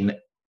Turkish, in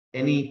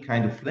any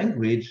kind of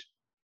language.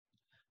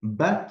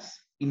 But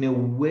in a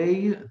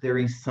way, there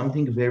is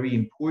something very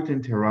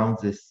important around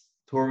the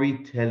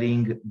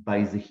storytelling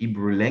by the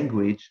Hebrew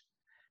language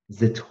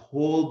that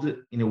hold,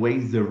 in a way,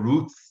 the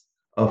roots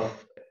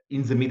of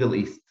in the Middle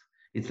East.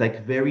 It's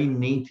like very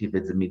native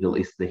at the Middle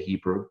East, the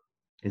Hebrew,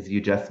 as you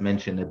just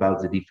mentioned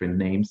about the different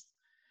names.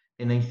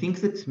 And I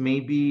think that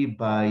maybe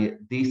by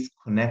this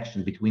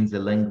connection between the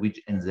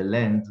language and the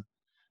land,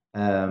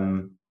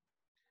 um,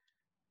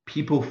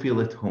 people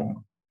feel at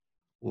home,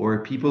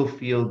 or people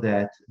feel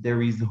that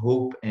there is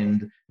hope.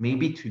 And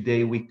maybe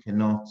today we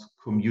cannot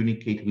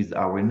communicate with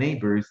our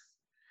neighbors,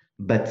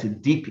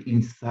 but deep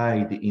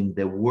inside in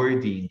the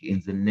wording,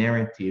 in the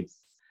narratives,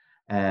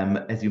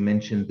 as you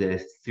mentioned,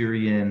 the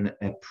Syrian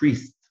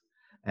priest,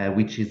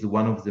 which is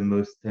one of the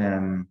most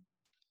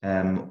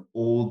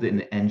old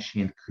and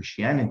ancient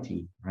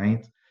Christianity,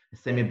 right?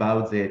 Same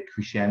about the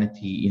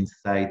Christianity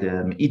inside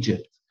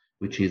Egypt,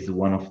 which is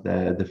one of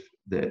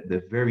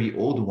the very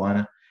old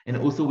one, and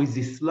also with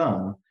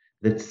Islam,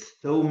 that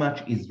so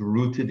much is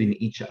rooted in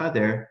each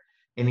other.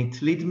 And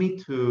it led me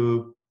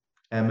to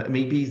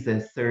maybe the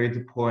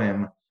third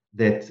poem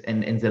that,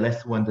 and the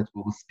last one that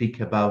will speak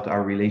about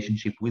our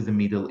relationship with the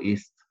Middle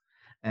East.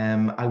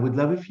 I would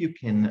love if you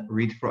can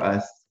read for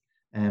us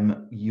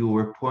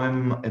your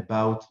poem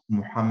about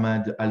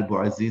Muhammad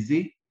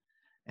al-Bouazizi.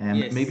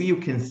 Yes. Maybe you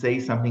can say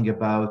something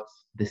about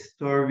the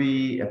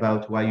story,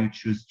 about why you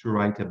choose to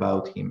write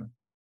about him.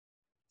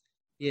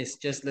 Yes,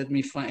 just let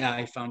me find. Yeah,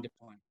 I found the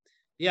poem.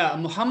 Yeah,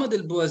 Muhammad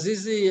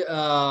al-Bouazizi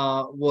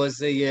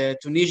was a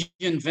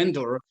Tunisian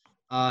vendor.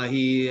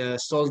 He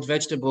sold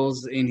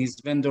vegetables in his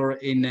vendor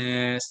in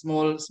a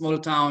small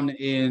town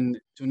in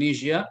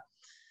Tunisia.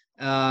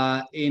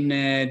 In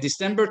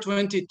December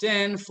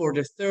 2010, for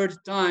the third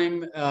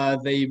time,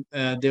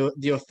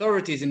 the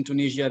authorities in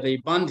Tunisia, they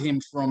banned him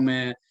from.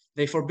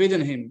 They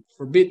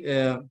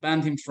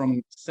banned him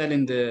from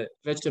selling the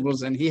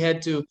vegetables, and he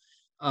had to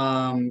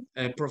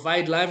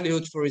provide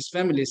livelihood for his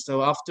family.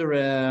 So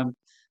after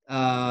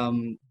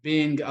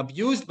being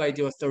abused by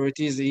the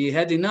authorities, he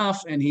had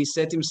enough, and he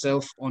set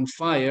himself on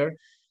fire.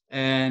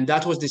 And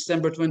that was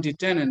December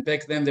 2010. And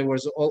back then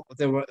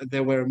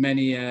there were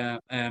many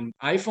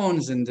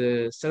iPhones and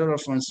cellular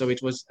phones, so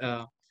it was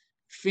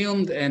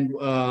filmed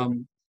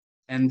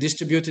and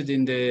distributed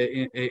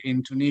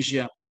in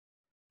Tunisia.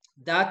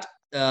 That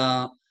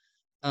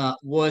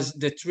was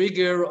the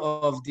trigger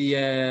of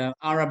the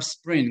Arab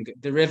Spring,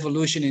 the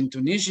revolution in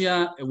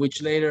Tunisia,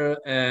 which later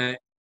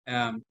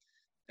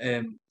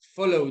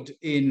followed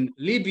in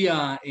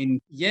Libya, in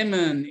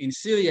Yemen, in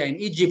Syria, in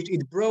Egypt.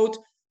 It brought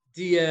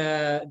the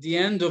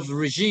end of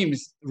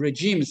regimes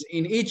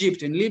in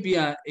Egypt, in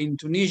Libya, in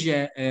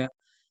Tunisia,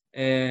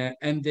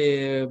 and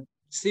the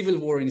civil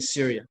war in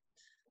Syria.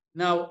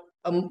 Now,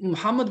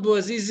 Muhammad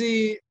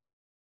Bouazizi,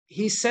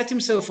 he set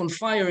himself on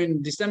fire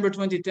in December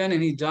 2010,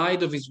 and he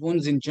died of his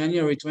wounds in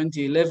January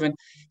 2011.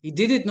 He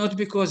did it not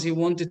because he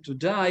wanted to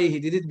die, he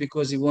did it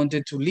because he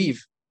wanted to leave,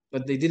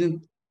 but they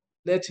didn't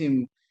let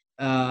him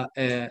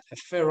a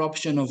fair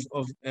option of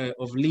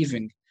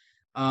leaving.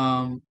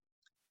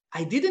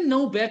 I didn't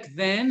know back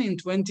then in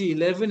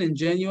 2011 in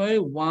January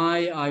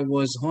why I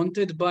was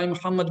haunted by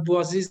Muhammad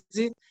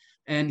Bouazizi,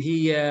 and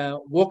he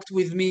walked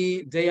with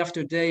me day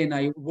after day, and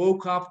I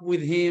woke up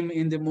with him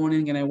in the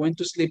morning, and I went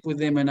to sleep with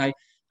him, and I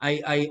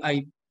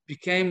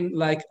became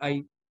like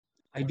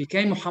I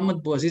became Muhammad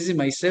Bouazizi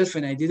myself,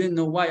 and I didn't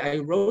know why. I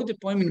wrote the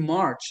poem in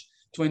March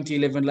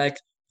 2011, like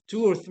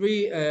 2 or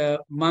 3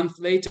 months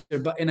later,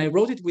 and I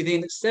wrote it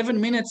within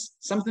 7 minutes,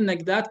 something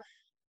like that.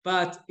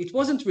 But it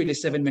wasn't really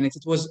 7 minutes.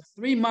 It was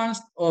 3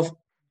 months of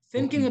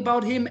thinking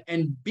about him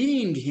and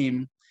being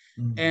him.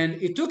 And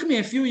it took me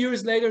a few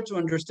years later to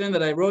understand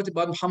that I wrote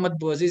about Muhammad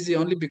Bouazizi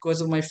only because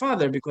of my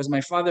father, because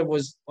my father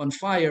was on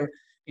fire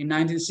in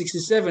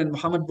 1967.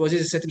 Muhammad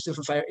Bouazizi set himself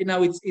on fire.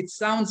 Now it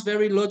sounds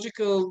very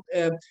logical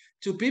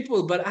to people,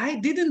 but I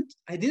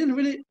didn't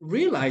really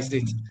realize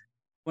it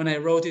when I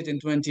wrote it in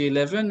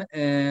 2011.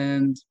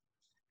 And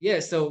yeah,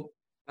 so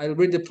I'll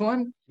read the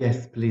poem.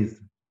 Yes, please.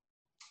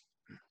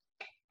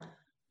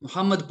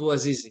 Muhammad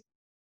Bouazizi.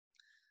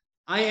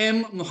 I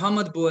am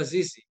Muhammad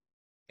Bouazizi,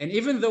 and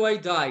even though I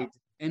died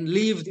and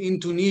lived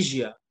in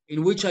Tunisia,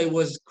 in which I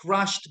was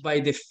crushed by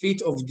the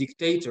feet of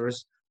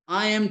dictators,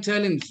 I am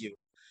telling you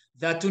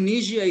that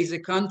Tunisia is a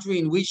country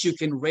in which you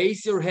can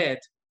raise your head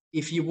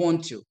if you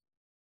want to.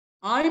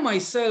 I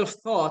myself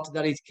thought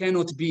that it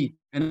cannot be,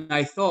 and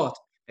I thought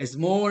as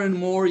more and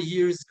more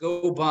years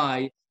go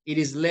by, it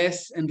is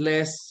less and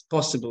less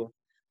possible.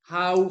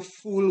 How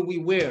fool we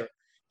were.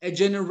 A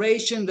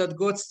generation that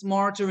got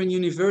smarter in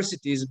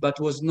universities but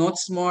was not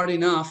smart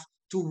enough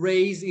to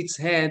raise its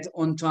head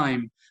on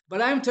time.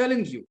 But I'm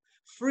telling you,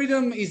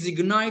 freedom is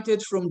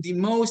ignited from the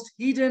most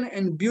hidden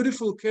and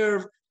beautiful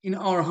curve in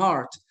our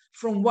heart,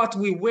 from what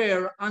we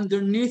wear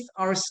underneath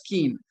our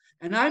skin.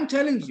 And I'm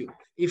telling you,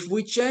 if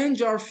we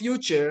change our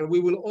future, we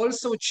will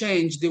also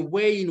change the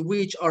way in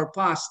which our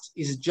past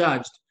is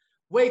judged.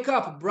 Wake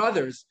up,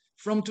 brothers,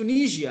 from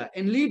Tunisia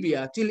and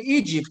Libya till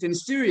Egypt and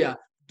Syria.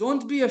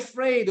 Don't be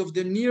afraid of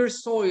the near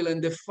soil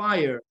and the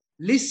fire.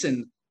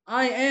 Listen,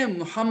 I am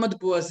Muhammad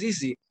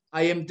Bouazizi.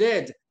 I am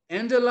dead,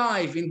 and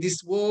alive in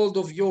this world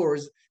of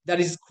yours that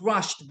is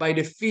crushed by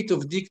the feet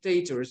of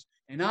dictators.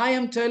 And I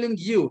am telling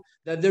you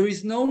that there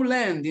is no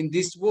land in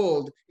this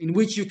world in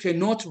which you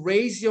cannot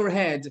raise your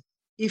head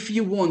if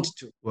you want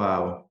to.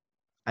 Wow.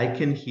 I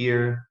can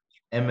hear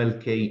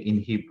MLK in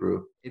Hebrew.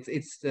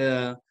 It's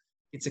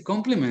a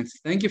compliment.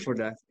 Thank you for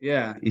that.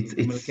 Yeah. It's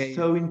MLK.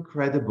 so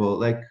incredible.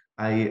 Like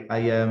I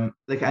am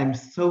like I'm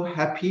so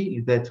happy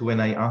that when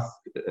I ask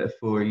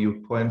for your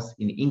poems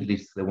in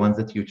English, the ones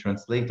that you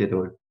translated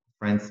or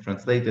friends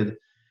translated,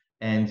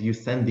 and you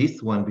send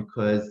this one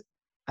because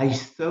I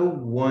so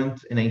want,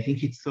 and I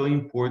think it's so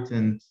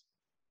important.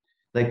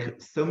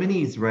 Like so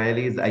many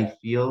Israelis, I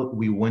feel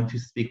we want to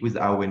speak with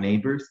our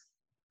neighbors.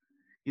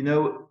 You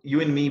know,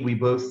 you and me, we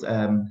both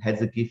had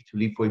the gift to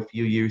live for a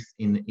few years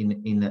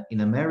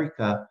in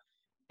America,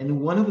 and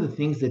one of the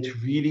things that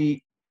really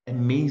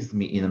amazed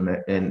me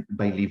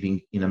by living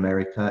in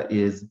America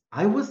is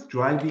I was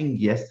driving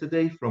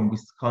yesterday from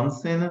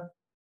Wisconsin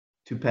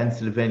to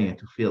Pennsylvania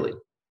to Philly.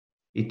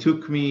 It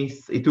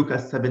took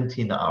us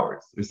 17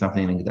 hours or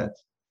something like that.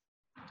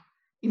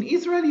 In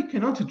Israel, you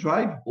cannot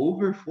drive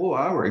over 4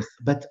 hours.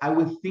 But I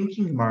was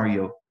thinking,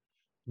 Mario,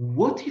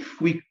 what if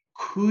we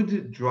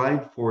could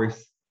drive for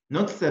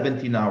not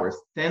 17 hours,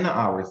 10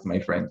 hours, my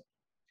friend?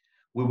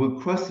 We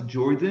will cross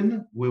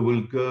Jordan. We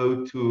will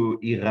go to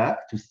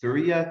Iraq, to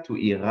Syria, to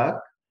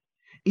Iraq.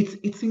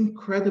 It's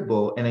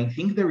incredible. And I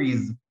think there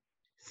is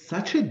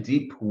such a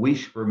deep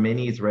wish for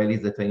many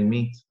Israelis that I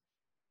meet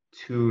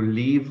to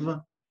live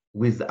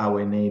with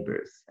our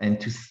neighbors and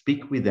to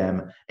speak with them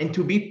and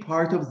to be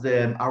part of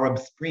the Arab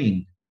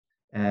Spring,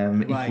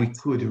 if we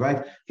could,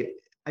 right?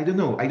 I don't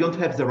know. I don't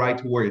have the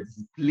right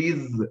words.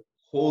 Please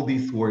hold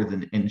these words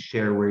and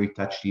share where it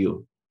touched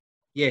you.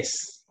 Yes,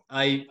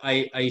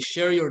 I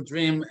share your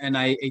dream, and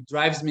it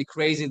drives me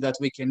crazy that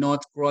we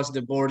cannot cross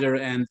the border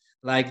and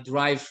like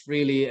drive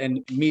freely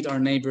and meet our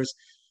neighbors.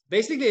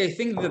 Basically, I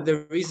think that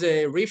there is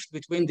a rift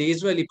between the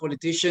Israeli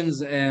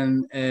politicians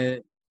and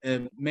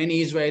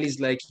many Israelis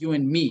like you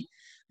and me,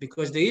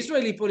 because the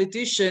Israeli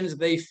politicians,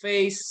 they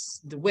face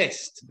the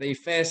West, they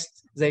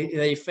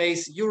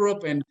face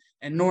Europe and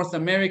North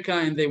America,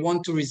 and they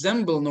want to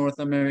resemble North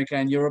America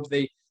and Europe.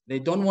 They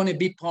don't want to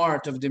be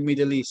part of the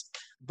Middle East.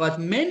 But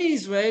many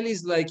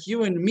Israelis like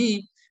you and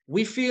me,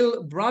 we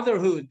feel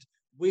brotherhood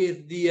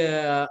with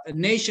the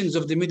nations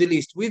of the Middle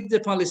East, with the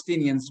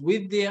Palestinians,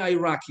 with the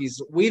Iraqis,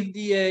 with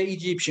the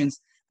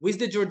Egyptians, with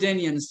the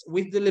Jordanians,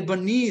 with the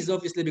Lebanese,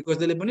 obviously, because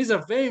the Lebanese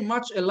are very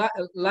much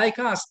like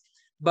us,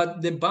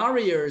 but the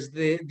barriers,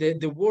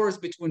 the wars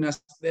between us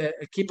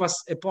keep us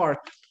apart.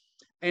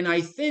 And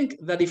I think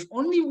that if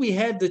only we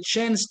had the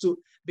chance to,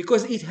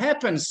 because it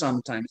happens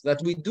sometimes that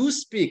we do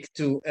speak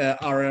to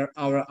our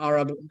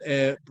Arab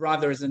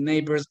brothers and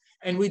neighbors,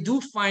 and we do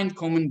find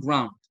common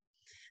ground.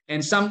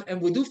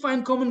 And we do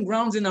find common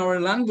grounds in our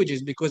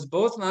languages, because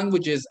both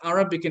languages,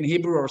 Arabic and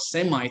Hebrew, are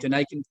Semite, and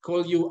I can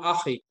call you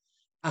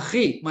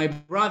Akhi, my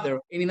brother,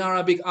 in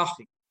Arabic,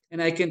 Akhi.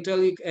 And I can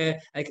tell you,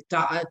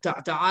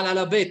 Ta'al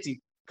ala beti,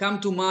 come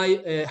to my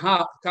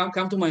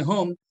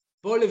home.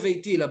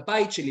 Bait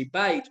sheli,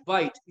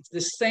 bait. It's the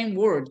same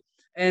word.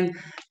 And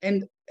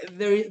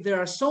there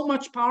are so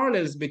much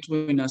parallels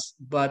between us,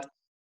 but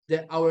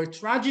our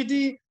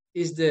tragedy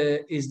is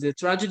the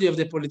tragedy of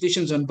the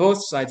politicians on both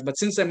sides. But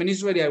since I'm an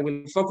Israeli, I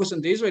will focus on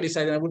the Israeli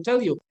side, and I will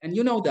tell you, and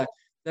you know that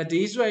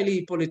the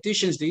Israeli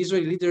politicians, the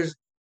Israeli leaders,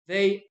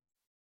 they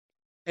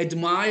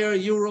admire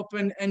Europe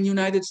and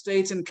United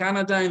States and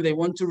Canada, and they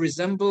want to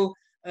resemble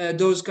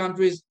those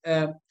countries.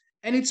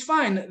 And it's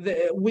fine.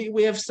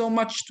 We have so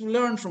much to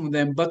learn from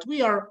them, but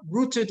we are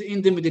rooted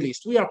in the Middle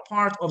East. We are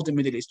part of the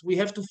Middle East. We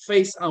have to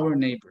face our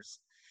neighbors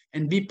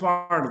and be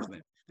part of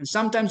them. And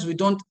sometimes it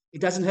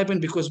doesn't happen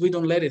because we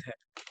don't let it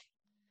happen.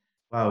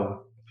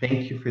 Wow,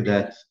 thank you for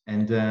that.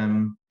 And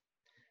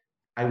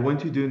I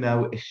want to do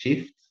now a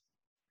shift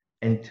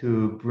and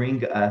to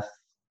bring us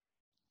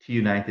to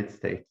United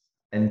States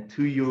and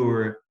to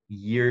your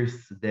years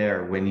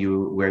there when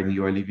you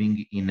are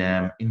living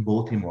in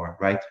Baltimore,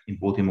 right? In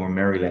Baltimore,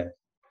 Maryland.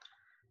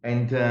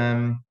 And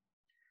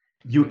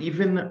you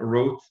even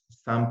wrote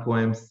some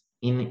poems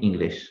in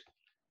English.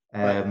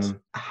 Right.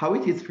 How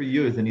it is for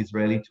you as an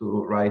Israeli to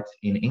write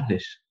in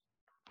English?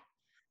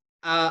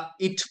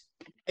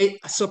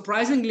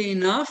 Surprisingly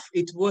enough,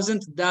 it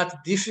wasn't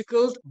that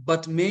difficult,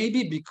 but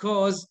maybe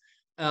because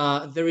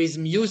there is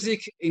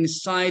music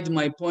inside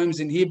my poems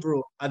in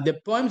Hebrew. The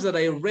poems that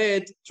I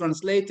read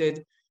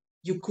translated,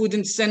 you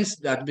couldn't sense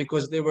that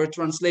because they were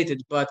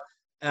translated, but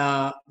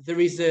there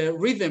is a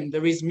rhythm,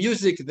 there is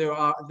music,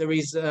 there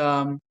is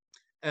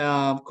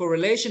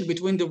correlation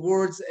between the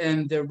words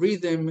and the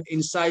rhythm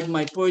inside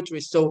my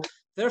poetry. So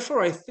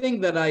therefore, I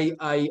think that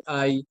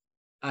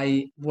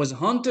I was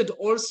haunted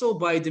also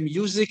by the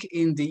music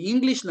in the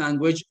English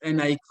language,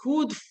 and I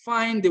could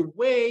find a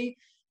way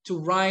to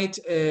write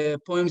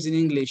poems in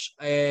English.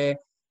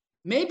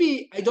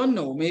 Maybe, I don't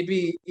know,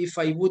 maybe if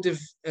I would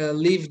have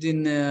lived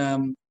in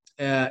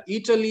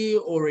Italy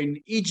or in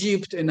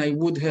Egypt, and I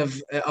would have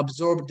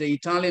absorbed the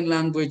Italian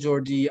language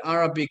or the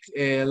Arabic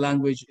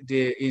language,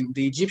 in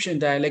the Egyptian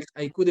dialect,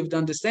 I could have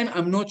done the same.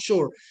 I'm not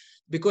sure,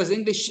 because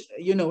English,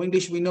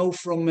 English we know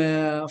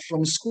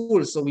from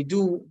school, so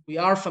we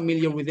are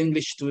familiar with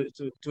English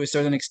to a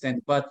certain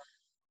extent. But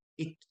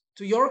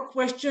to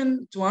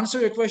answer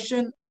your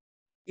question,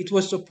 it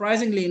was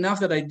surprisingly enough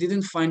that I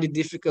didn't find it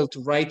difficult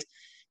to write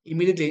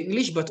immediately in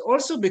English, but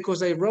also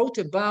because I wrote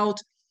about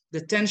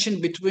the tension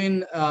between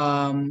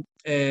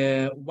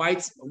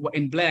whites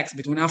and blacks,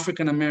 between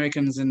African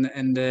Americans and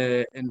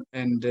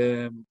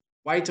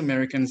white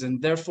Americans,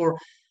 and therefore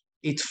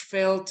it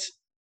felt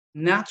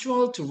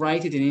natural to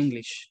write it in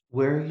English.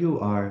 Where you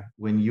are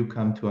when you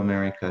come to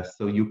America,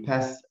 so you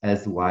pass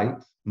as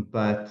white,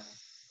 but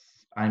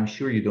I'm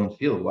sure you don't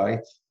feel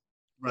white.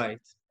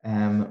 Right.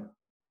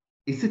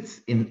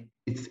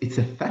 It's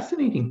a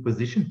fascinating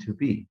position to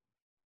be.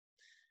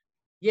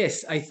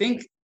 Yes, I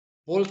think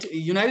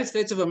United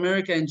States of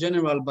America in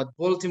general, but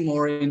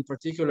Baltimore in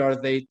particular,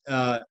 they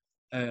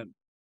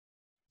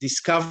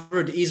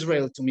discovered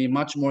Israel to me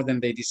much more than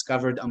they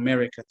discovered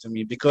America to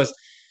me, because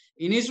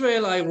in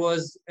Israel I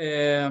was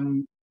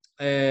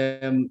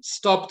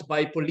stopped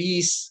by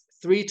police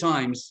 3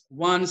 times,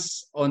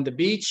 once on the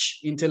beach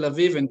in Tel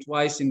Aviv and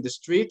twice in the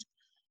street.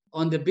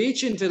 On the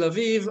beach in Tel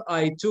Aviv,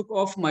 I took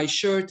off my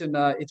shirt, and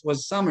it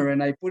was summer,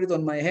 and I put it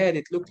on my head.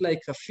 It looked like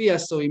kafia,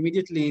 so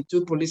immediately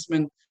 2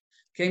 policemen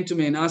came to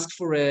me and asked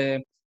for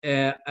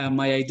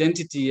my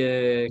identity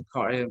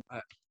card,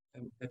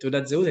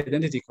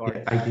 identity card.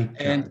 Yeah, ID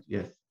card,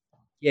 yes.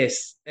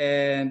 Yes,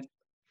 and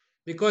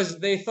because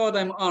they thought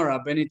I'm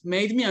Arab, and it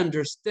made me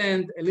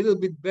understand a little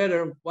bit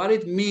better what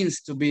it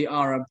means to be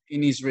Arab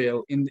in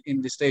Israel,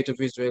 in the state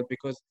of Israel,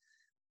 because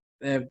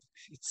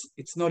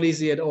it's not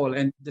easy at all.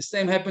 And the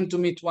same happened to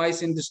me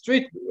twice in the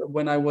street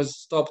when I was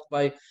stopped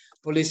by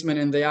policemen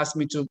and they asked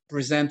me to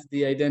present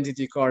the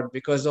identity card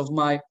because of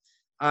my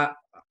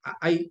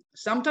I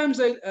sometimes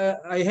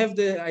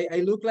I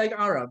look like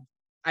Arab.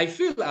 I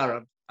feel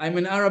Arab. I'm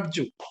an Arab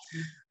Jew.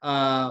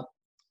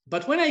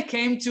 But when I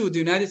came to the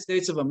United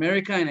States of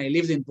America and I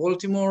lived in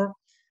Baltimore,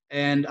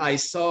 and I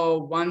saw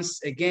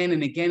once again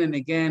and again and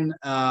again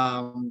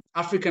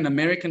African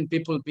American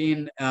people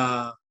being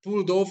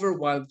pulled over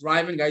while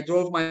driving. I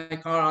drove my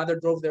car,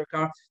 others drove their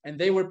car, and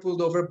they were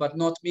pulled over, but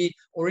not me.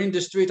 Or in the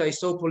street, I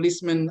saw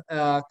policemen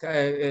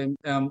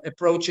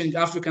approaching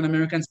African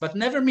Americans, but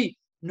never me.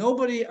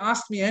 Nobody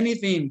asked me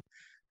anything.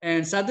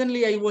 And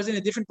suddenly I was in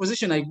a different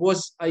position.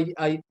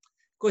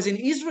 Because in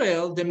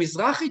Israel, the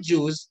Mizrahi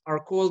Jews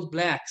are called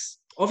blacks.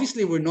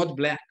 Obviously, we're not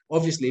black,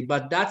 obviously,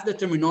 but that's the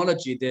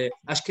terminology. The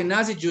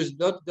Ashkenazi Jews,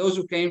 those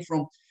who came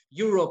from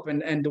Europe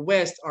and the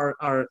West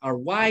are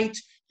white,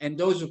 and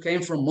those who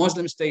came from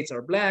Muslim states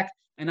are black.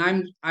 And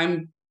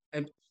I'm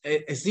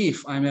as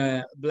if I'm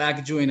a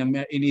black Jew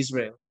in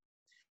Israel.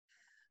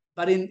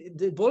 But in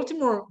the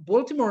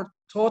Baltimore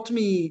taught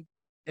me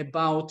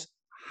about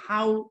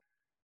how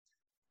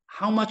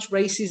much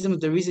racism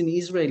there is in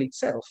Israel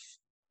itself,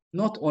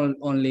 not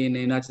only in the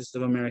United States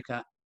of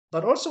America,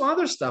 but also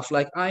other stuff.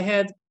 Like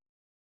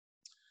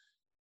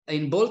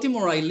in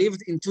Baltimore, I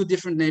lived in 2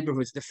 different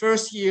neighborhoods. The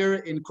first year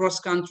in Cross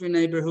Country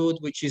neighborhood,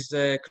 which is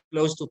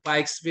close to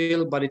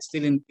Pikesville, but it's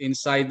still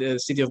inside the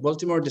city of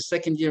Baltimore. The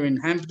second year in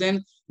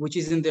Hampden, which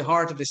is in the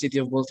heart of the city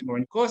of Baltimore.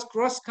 In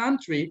Cross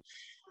Country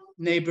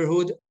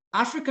neighborhood,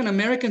 African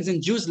Americans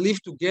and Jews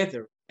live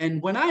together. And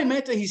when I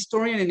met a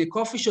historian in a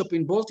coffee shop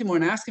in Baltimore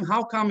and asked him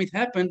how come it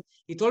happened,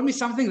 he told me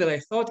something that I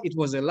thought it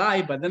was a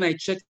lie, but then I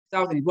checked it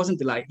out and it wasn't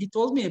a lie. He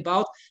told me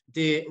about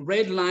the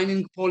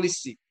redlining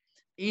policy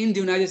in the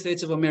United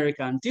States of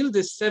America. Until the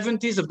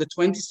 70s of the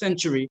 20th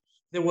century,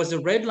 there was a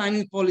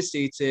redlining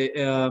policy.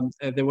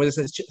 There was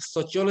a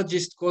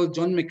sociologist called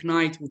John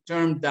McKnight who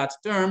termed that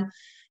term,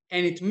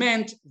 and it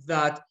meant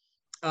that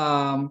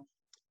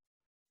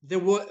there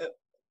were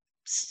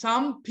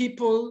some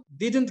people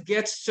didn't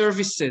get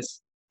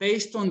services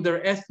based on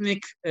their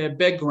ethnic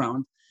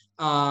background.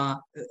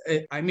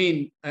 I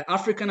mean,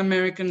 African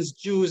Americans,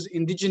 Jews,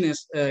 indigenous,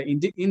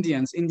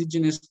 Indians,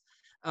 indigenous,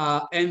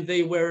 and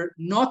they were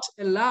not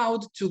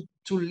allowed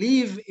to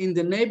live in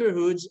the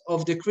neighborhoods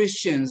of the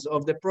Christians,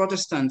 of the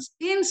Protestants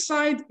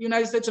inside the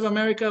United States of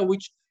America,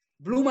 which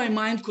blew my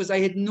mind because I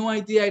had no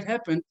idea it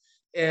happened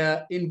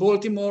in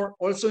Baltimore,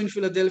 also in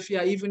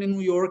Philadelphia, even in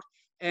New York.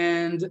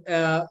 And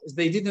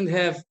they didn't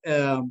have,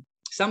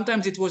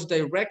 sometimes it was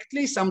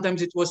directly,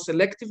 sometimes it was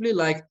selectively,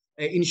 like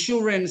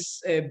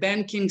insurance,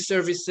 banking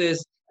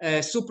services,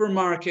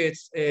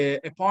 supermarkets,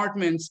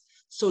 apartments.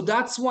 So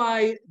that's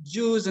why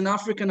Jews and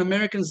African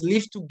Americans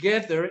live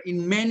together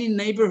in many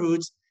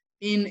neighborhoods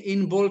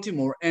in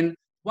Baltimore. And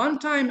one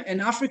time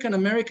an African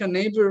American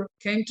neighbor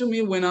came to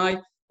me when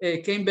I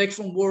came back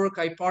from work.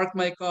 I parked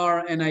my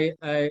car and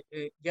I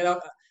get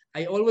out.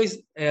 I always,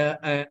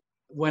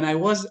 when I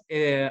was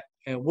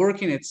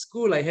working at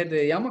school, I had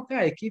a yarmulke,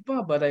 a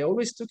kippah, but I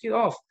always took it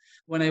off.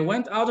 When I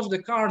went out of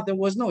the car, there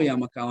was no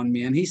yarmulke on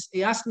me. And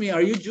he asked me,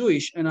 "Are you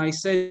Jewish?" And I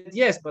said,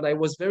 "Yes," but I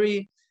was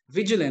very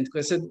vigilant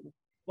because I said,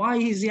 why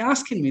is he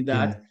asking me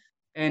that? Yeah.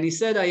 And he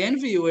said, I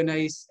envy you. And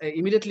I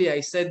immediately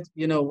I said,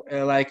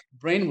 like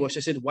brainwash. I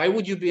said, why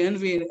would you be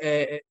envying?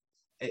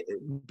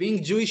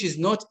 Being Jewish is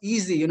not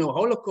easy,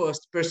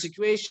 Holocaust,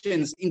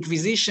 persecutions,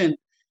 Inquisition.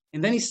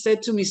 And then he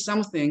said to me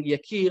something,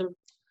 Yakir,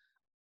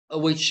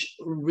 which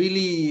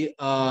really,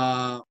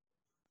 I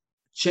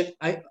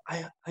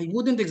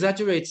wouldn't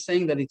exaggerate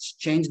saying that it's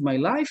changed my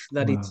life,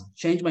 that Wow. it's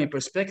changed my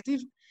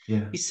perspective.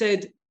 Yeah. He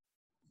said,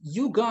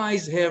 you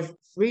guys have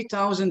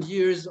 3,000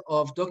 years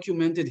of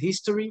documented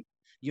history.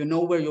 You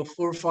know where your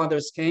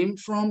forefathers came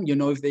from. You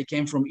know if they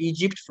came from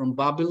Egypt, from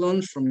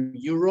Babylon, from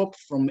Europe,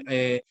 from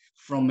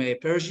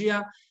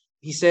Persia.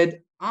 He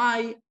said,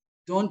 I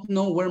don't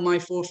know where my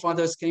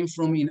forefathers came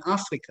from in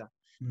Africa.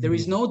 There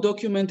is no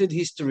documented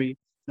history.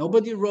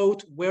 Nobody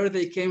wrote where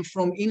they came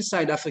from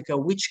inside Africa,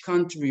 which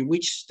country,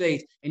 which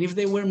state, and if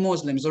they were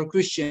Muslims or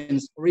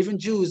Christians or even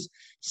Jews.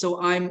 So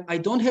I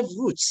don't have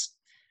roots.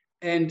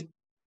 And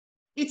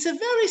it's a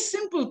very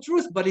simple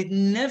truth, but it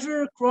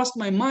never crossed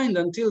my mind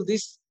until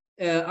this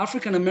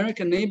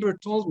African-American neighbor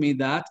told me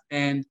that,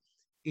 and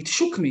it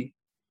shook me.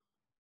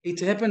 It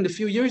happened a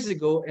few years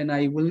ago, and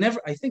I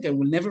think I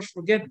will never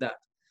forget that.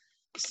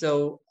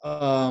 So,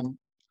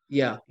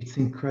 yeah. It's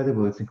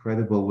incredible. It's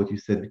incredible what you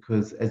said,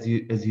 because as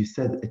you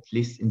said, at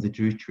least in the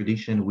Jewish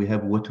tradition, we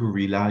have what to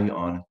rely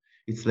on.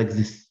 It's like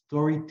the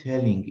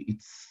storytelling.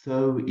 It's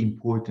so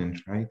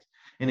important, right?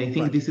 And I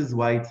think Right. this is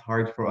why it's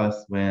hard for us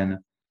when,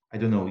 I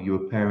don't know,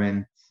 your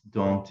parents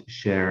don't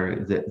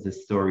share the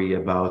story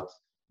about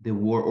the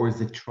war or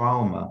the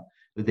trauma.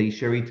 They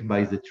share it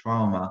by the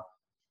trauma.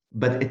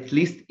 But at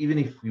least even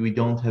if we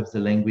don't have the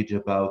language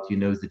about,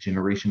 the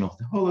generation of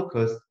the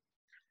Holocaust,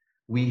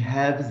 we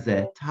have the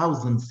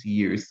thousands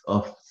years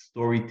of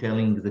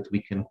storytelling that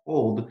we can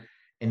hold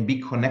and be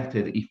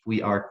connected if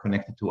we are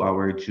connected to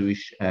our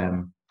Jewish,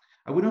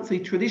 I would not say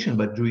tradition,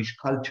 but Jewish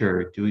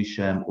culture, Jewish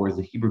or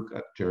the Hebrew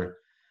culture.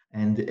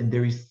 And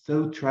there is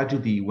so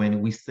tragedy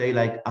when we say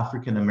like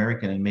African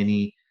American, and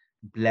many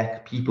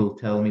Black people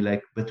tell me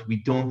like, but we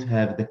don't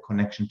have the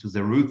connection to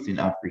the roots in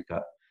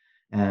Africa.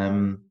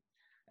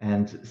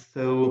 And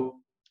so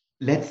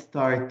let's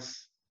start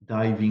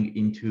diving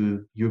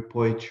into your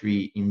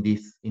poetry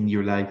in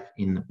your life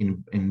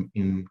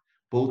in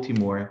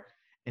Baltimore.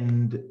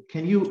 And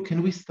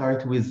can we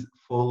start with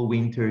fall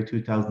winter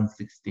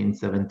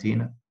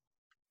 2016-17?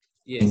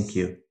 Yes. Thank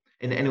you.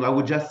 And I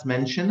would just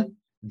mention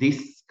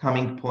these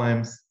coming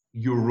poems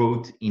you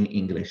wrote in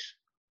English.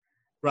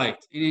 Right,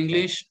 in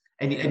English.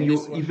 And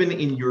you even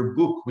in your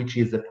book, which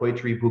is a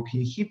poetry book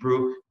in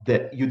Hebrew,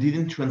 that you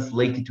didn't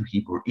translate it to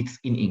Hebrew. It's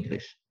in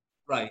English.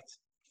 Right.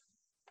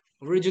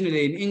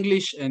 Originally in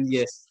English, and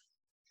yes.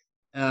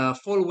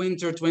 Fall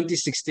winter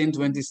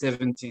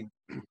 2016-2017.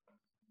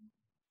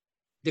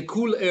 The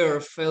cool air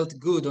felt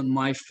good on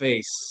my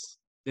face.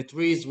 The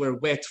trees were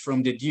wet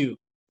from the dew,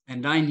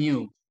 and I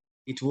knew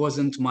it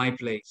wasn't my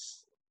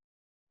place.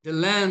 The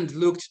land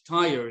looked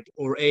tired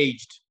or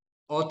aged.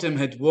 Autumn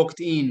had walked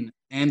in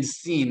and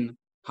seen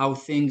how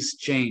things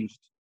changed.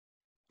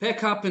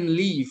 Pack up and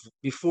leave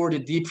before the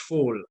deep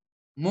fall.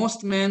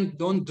 Most men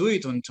don't do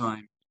it on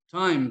time.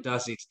 Time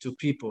does it to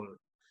people.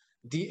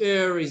 The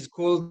air is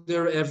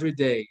colder every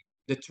day.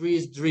 The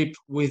trees drip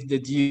with the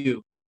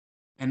dew,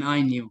 and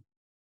I knew.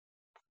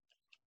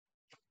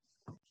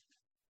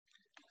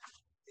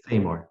 Say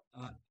more.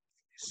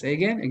 Say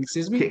again,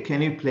 excuse me?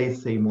 Can you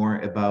please say more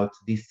about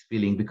this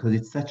feeling? Because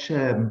it's such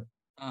a,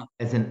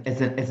 as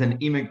an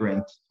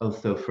immigrant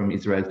also from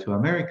Israel to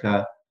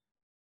America,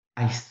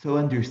 I so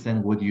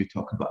understand what you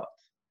talk about.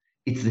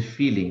 It's the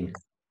feeling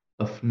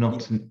of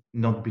not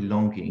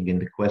belonging and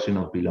the question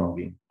of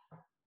belonging.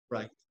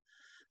 Right.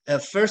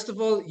 First of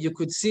all, you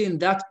could see in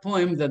that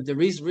poem that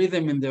there is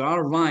rhythm and there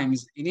are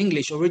rhymes in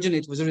English. Originally,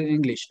 it was written in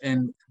English,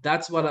 and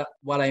that's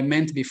what I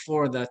meant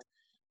before, that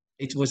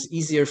it was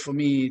easier for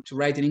me to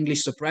write in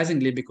English,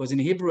 surprisingly, because in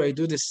Hebrew I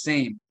do the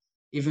same,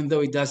 even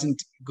though it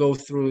doesn't go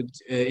through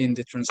in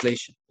the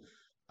translation.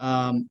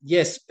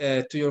 Yes,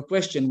 to your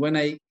question, when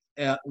I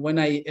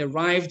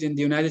arrived in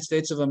the United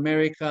States of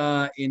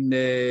America in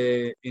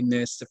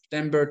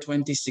September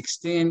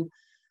 2016,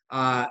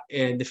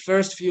 the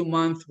first few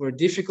months were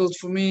difficult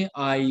for me.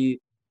 I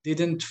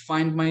didn't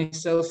find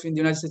myself in the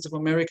United States of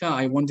America.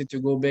 I wanted to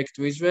go back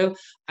to Israel.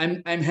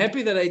 I'm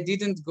happy that I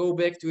didn't go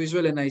back to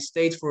Israel and I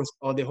stayed for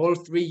the whole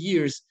 3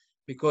 years,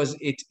 because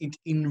it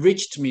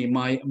enriched me.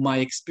 My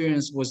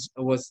experience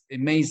was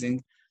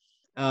amazing.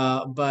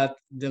 But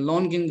the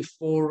longing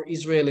for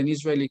Israel and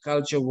Israeli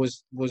culture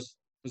was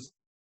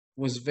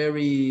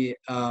very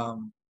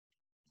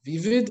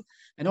vivid.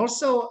 And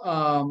also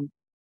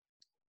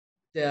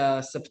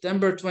the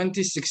September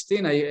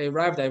 2016, I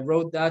arrived. I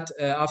wrote that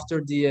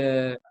after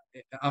the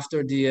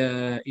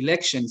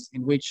elections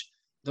in which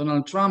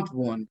Donald Trump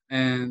won,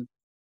 and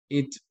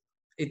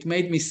it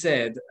made me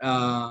sad,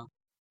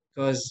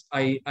 because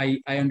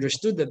I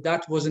understood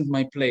that wasn't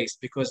my place,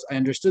 because I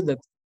understood that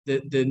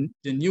the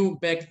new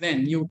back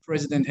then new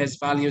president has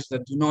values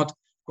that do not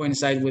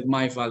coincide with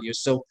my values.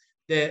 So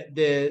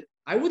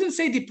I wouldn't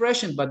say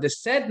depression, but the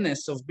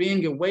sadness of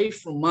being away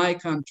from my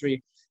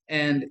country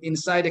and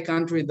inside a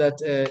country that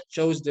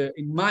chose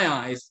in my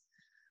eyes,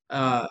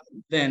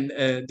 then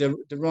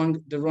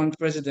the wrong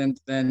president.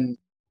 Then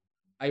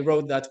I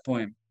wrote that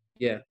poem.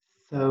 Yeah.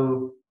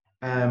 So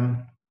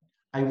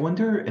I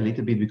wonder a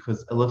little bit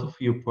because a lot of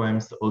your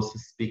poems also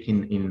speak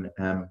in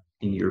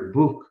your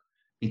book.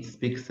 It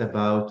speaks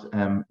about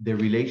the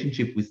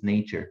relationship with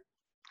nature,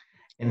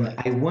 and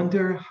Right. I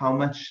wonder how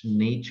much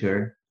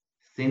nature,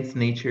 since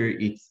nature,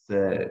 it's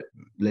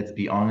let's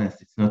be honest,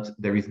 it's not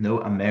there is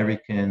no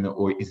American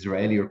or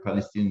Israeli or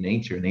Palestinian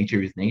nature.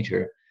 Nature is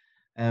nature.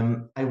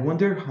 I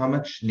wonder how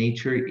much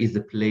nature is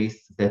a place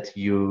that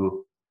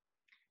you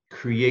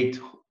create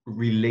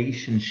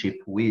relationship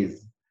with.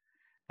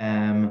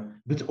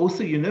 But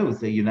also,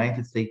 the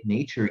United States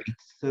nature,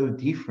 it's so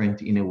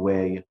different in a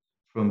way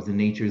from the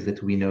natures that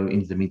we know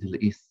in the Middle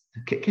East.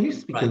 Can you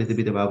speak a Right. little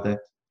bit about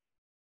that?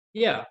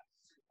 Yeah.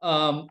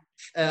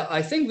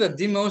 I think that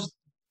the most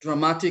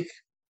dramatic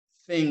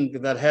thing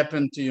that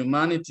happened to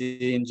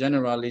humanity in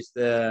general is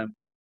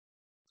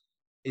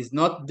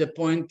not the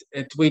point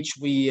at which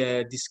we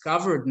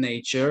discovered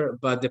nature,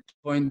 but the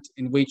point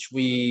in which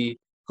we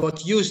got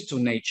used to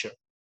nature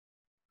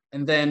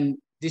and then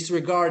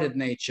disregarded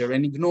nature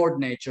and ignored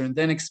nature and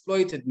then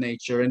exploited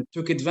nature and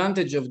took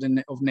advantage of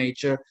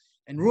nature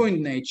and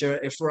ruined nature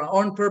for our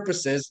own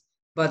purposes.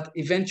 But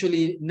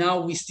eventually now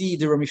we see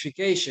the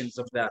ramifications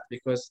of that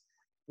because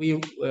we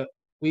uh,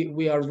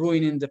 we are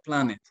ruining the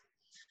planet.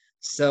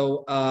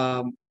 So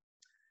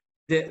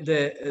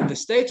the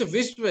state of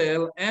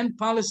Israel and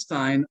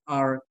Palestine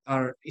are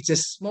it's a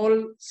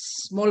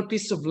small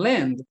piece of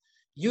land.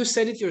 You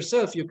said it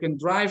yourself. You can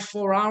drive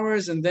 4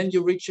 hours and then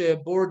you reach a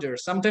border.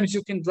 Sometimes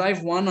you can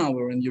drive 1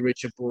 hour and you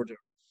reach a border.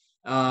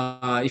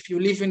 If you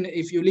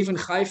live in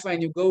Haifa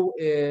and you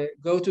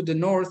go to the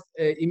north,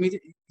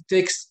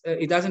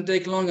 it doesn't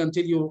take long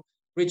until you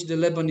reach the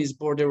Lebanese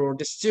border or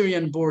the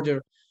Syrian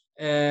border.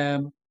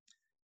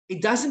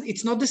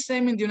 It's not the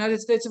same in the United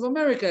States of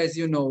America, as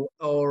you know,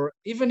 or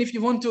even if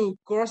you want to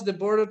cross the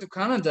border to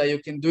Canada, you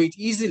can do it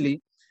easily.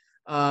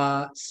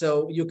 So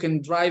you can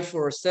drive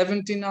for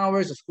 17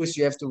 hours. Of course,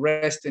 you have to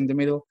rest in the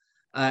middle,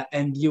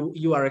 and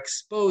you are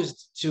exposed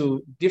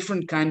to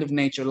different kind of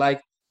nature.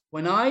 Like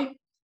when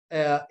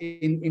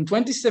in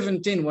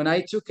 2017, when I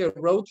took a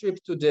road trip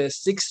to the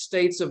 6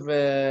 states of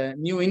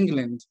New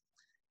England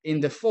in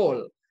the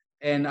fall,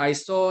 and I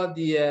saw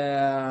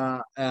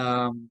the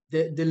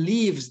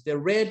leaves, the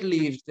red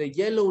leaves, the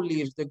yellow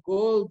leaves, the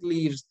gold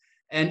leaves,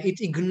 and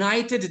it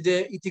ignited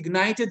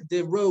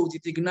the roads,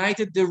 it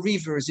ignited the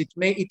rivers,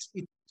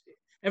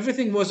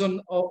 everything was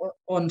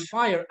on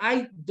fire.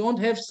 I don't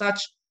have such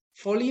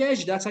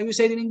foliage. That's how you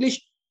say it in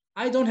English.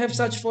 I don't have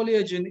such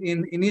foliage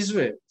in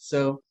Israel.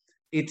 So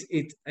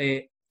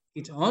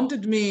it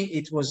haunted me.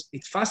 It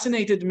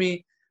fascinated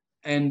me.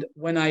 And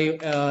when I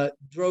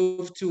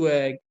drove to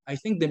I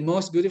think the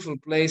most beautiful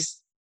place,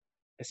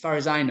 as far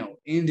as I know,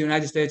 in the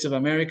United States of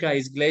America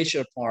is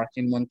Glacier Park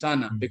in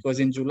Montana.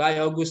 Because in July,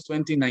 August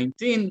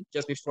 2019,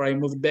 just before I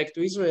moved back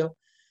to Israel,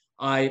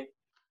 I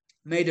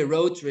made a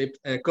road trip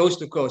coast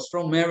to coast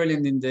from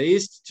Maryland in the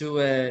east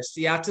to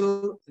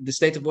Seattle, the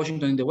state of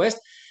Washington in the west.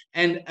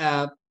 And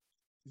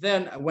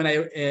then when I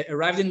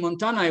arrived in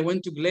Montana, I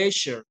went to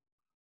Glacier.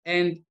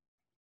 And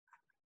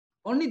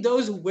only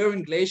those who were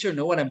in Glacier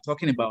know what I'm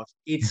talking about.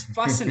 It's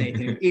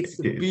fascinating. It's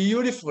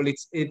beautiful.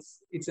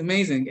 It's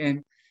amazing.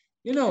 And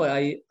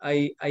I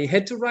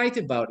had to write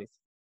about it.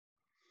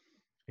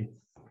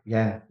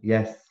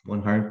 Yes,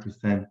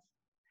 100%.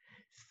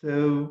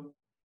 So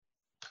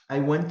I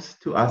want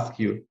to ask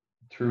you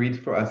to read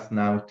for us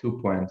now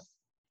 2 poems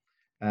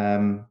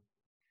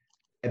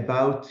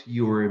about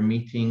your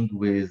meeting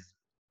with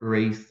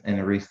race and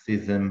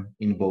racism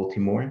in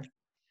Baltimore.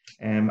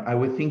 I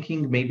was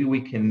thinking maybe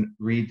we can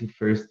read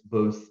first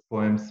both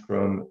poems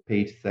from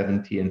page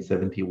 70 and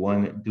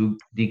 71,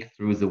 Dig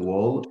Through the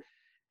Wall,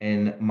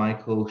 and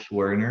Michael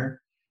Schwerner.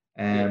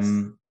 Yes.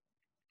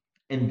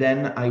 And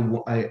then I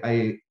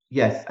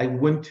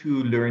want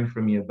to learn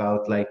from you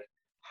about like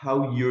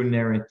how your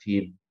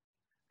narrative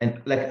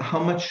and like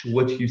how much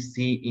what you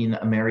see in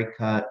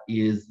America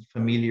is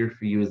familiar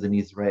for you as an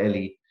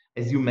Israeli,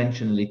 as you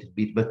mentioned a little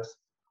bit, but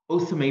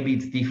also maybe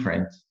it's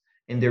different.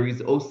 And there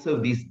is also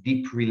this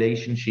deep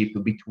relationship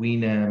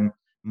between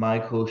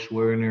Michael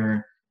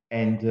Schwerner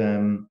and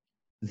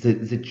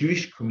the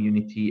Jewish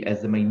community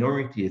as a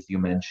minority, as you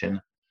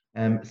mentioned.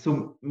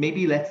 So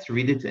maybe let's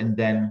read it and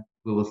then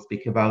we will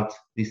speak about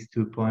these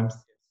 2 poems.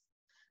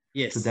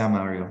 Yes. Toda,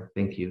 Mario.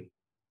 Thank you.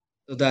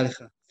 Toda.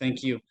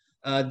 Thank you.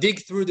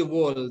 Dig Through the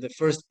Wall, the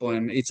first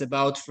poem. It's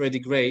about Freddie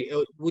Gray.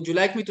 Would you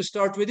like me to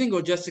start reading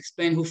or just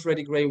explain who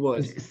Freddie Gray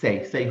was?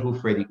 Say who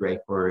Freddie Gray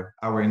for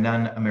our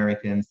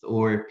non-Americans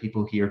or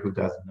people here who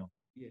doesn't know.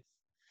 Yes.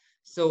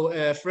 So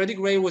Freddie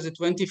Gray was a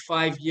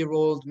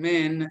 25-year-old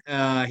man.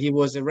 He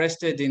was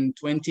arrested in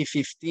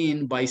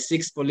 2015 by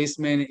 6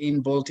 policemen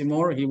in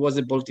Baltimore. He was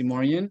a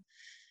Baltimorean,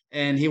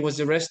 and he was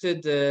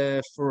arrested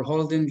for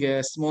holding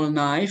a small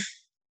knife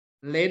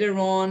Later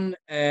on,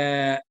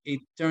 it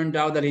turned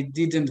out that he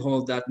didn't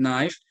hold that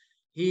knife.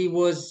 He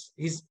was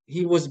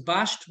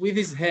bashed with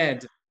his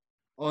head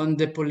on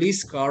the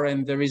police car,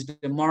 and there is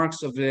the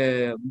marks of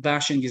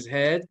bashing his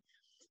head.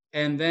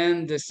 And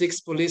then the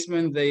six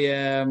policemen, they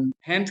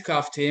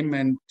handcuffed him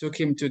and took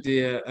him to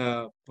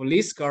the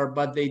police car,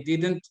 but they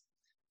didn't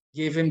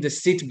give him the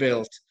seat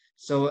belt.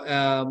 So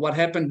what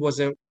happened was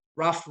a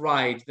rough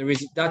ride.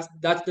 That's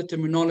the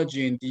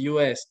terminology in the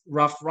U.S.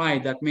 Rough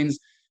ride. That means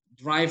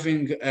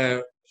driving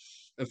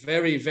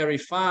very, very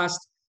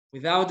fast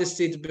without the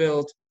seat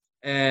belt.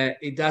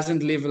 It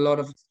doesn't leave a lot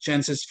of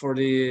chances for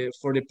the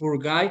poor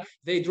guy.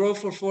 They drove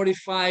for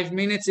 45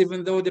 minutes,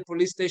 even though the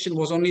police station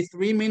was only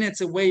 3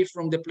 minutes away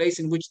from the place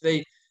in which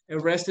they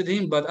arrested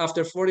him. But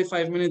after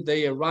 45 minutes,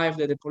 they arrived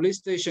at the police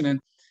station,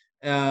 and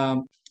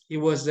he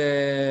was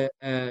a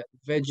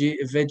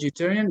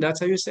vegetarian. That's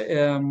how you say.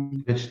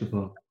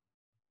 Vegetable.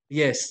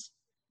 Yes.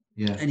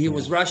 Yeah. And he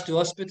was rushed to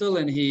hospital,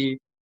 and he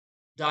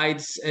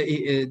died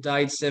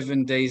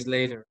 7 days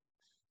later.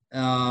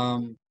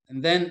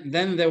 And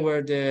then there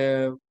were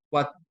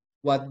what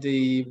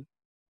the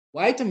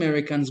white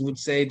Americans would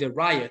say the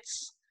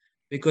riots,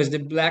 because the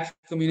black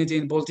community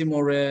in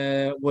Baltimore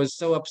was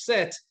so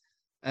upset.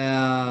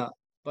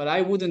 But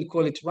I wouldn't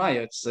call it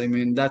riots. I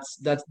mean, that's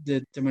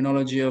the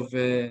terminology of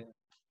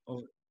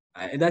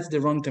that's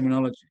the wrong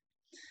terminology.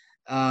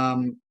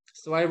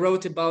 So I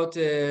wrote about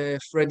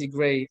Freddie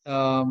Gray.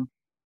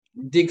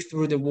 Dig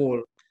through the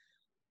wall.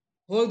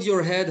 Hold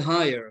your head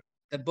higher,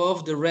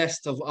 above the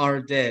rest of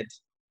our dead,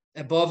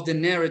 above the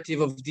narrative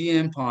of the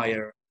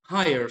empire.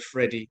 Higher,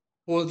 Freddie.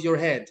 Hold your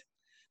head.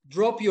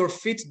 Drop your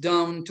feet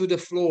down to the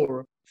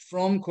floor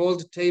from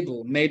cold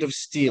table made of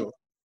steel.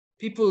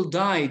 People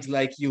died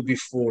like you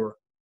before,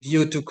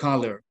 due to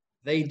color.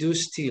 They do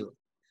still.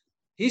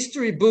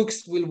 History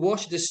books will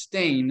wash the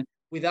stain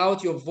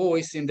without your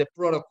voice in the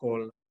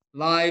protocol.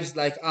 Lives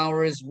like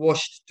ours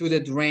washed to the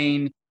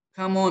drain.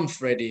 Come on,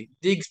 Freddie,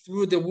 dig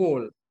through the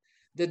wall.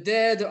 The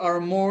dead are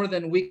more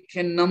than we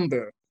can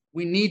number.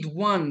 We need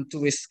one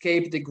to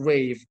escape the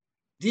grave.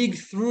 Dig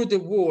through the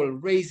wall,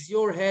 raise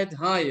your head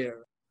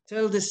higher.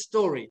 Tell the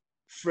story,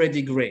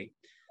 Freddie Gray.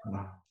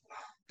 Wow.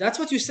 That's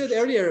what you said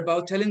earlier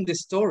about telling the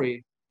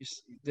story.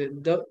 It's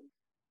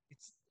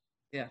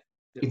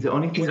the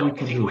only thing we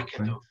can do, right?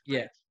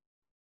 Yeah.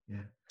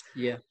 Yeah.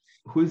 Yeah.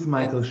 Who is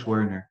Michael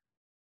Schwerner?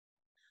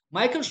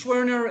 Michael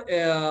Schwerner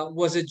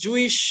was a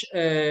Jewish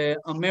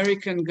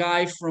American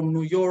guy from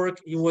New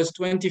York. He was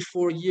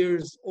 24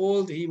 years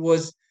old. He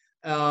was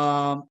in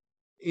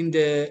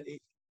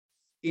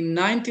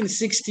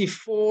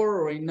 1964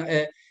 or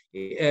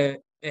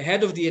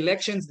ahead of the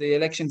elections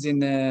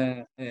in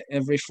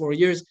every 4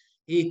 years.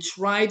 He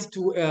tried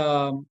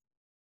to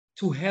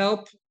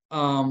help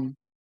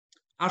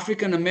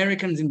African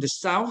Americans in the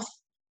South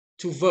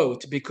to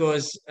vote,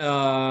 because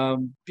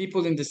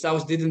people in the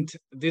South didn't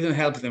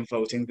help them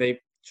voting. They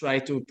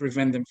tried to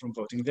prevent them from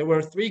voting. There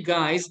were three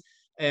guys: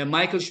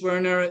 Michael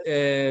Schwerner,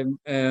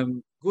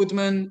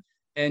 Goodman,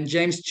 and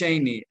James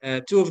Chaney.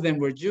 Two of them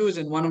were Jews,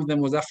 and one of them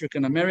was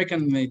African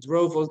American. And they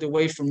drove all the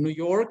way from New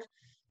York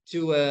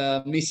to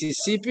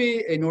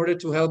Mississippi in order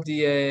to help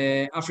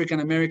the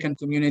African American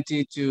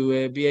community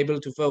to be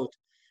able to vote.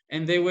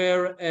 And they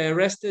were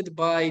arrested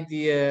by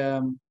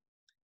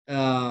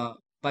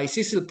by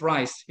Cecil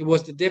Price. He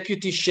was the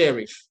deputy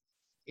sheriff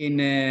in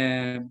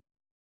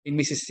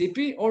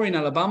Mississippi, or in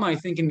Alabama, I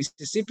think in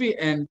Mississippi.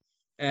 And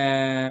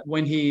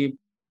when he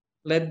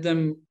let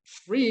them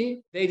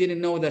free, they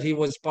didn't know that he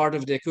was part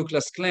of the Ku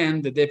Klux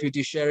Klan, the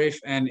deputy sheriff,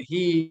 and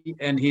he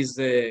and his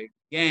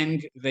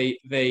gang, they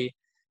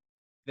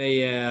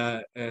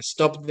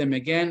stopped them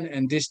again,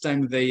 and this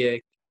time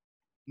they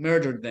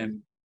murdered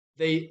them.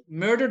 They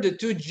murdered the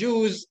two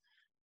Jews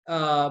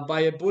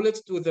by a bullet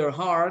to their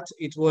heart.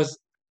 It was,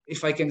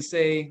 if I can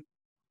say,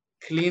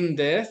 clean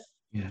death.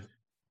 Yeah.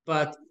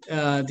 But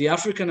the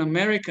African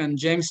American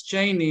James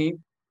Chaney,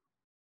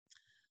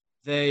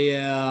 they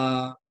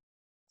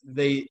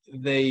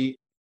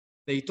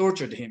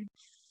tortured him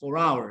for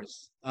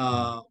hours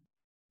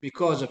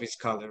because of his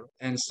color,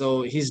 and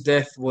so his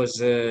death was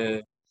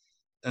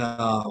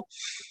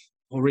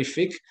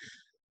horrific.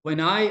 When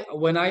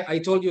I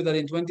told you that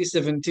in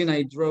 2017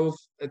 I drove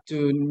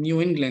to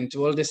New England,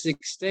 to all the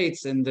 6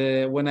 states, and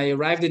when I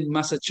arrived in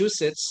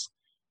Massachusetts,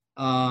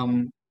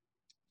 I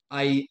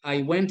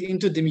went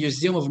into the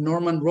Museum of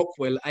Norman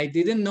Rockwell. I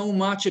didn't know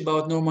much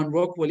about Norman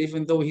Rockwell,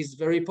 even though he's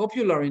very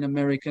popular in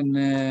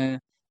American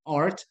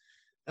art,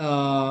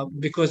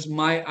 because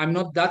I'm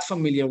not that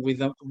familiar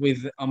with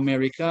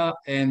America.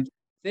 And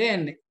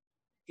then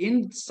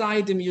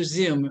inside the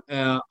museum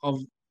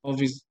of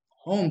his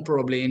home,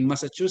 probably in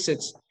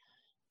Massachusetts,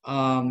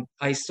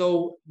 I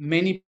saw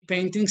many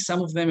paintings.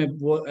 Some of them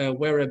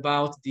were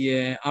about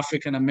the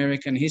African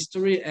American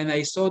history, and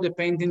I saw the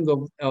painting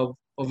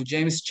of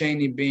James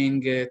Chaney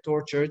being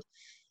tortured,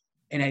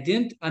 and I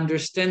didn't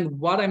understand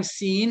what I'm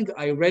seeing.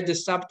 I read the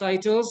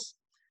subtitles,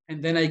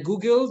 and then I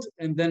Googled,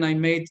 and then I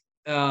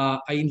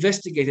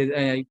investigated,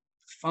 and I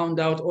found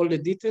out all the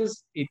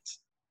details.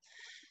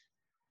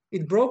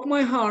 It broke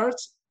my heart,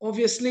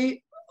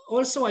 obviously.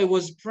 Also, I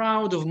was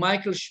proud of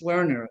Michael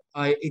Schwerner.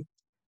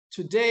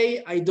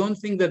 Today, I don't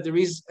think that there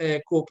is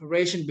a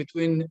cooperation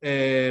between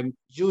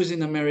Jews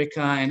in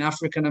America and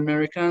African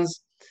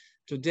Americans.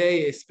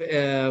 Today,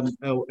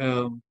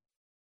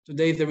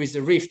 today there is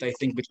a rift, I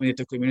think, between the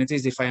two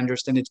communities, if I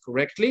understand it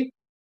correctly.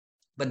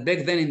 But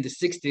back then in the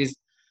 60s,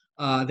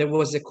 there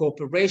was a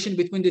cooperation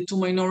between the two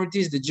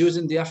minorities, the Jews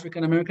and the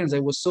African Americans. I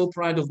was so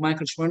proud of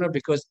Michael Schwerner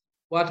because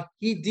what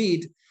he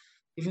did,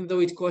 even though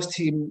it cost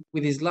him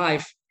with his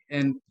life,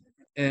 and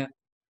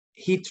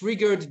he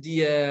triggered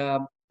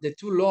the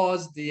two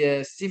laws,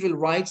 the Civil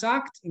Rights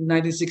Act in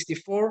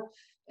 1964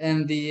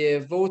 and the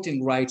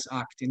Voting Rights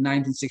Act in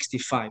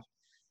 1965.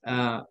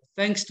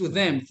 Thanks to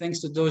them, thanks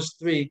to those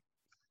three,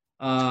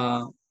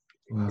 Wow.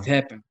 it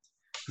happened.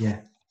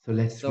 Yeah. So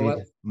let's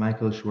read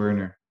Michael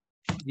Schwerner.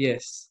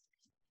 Yes.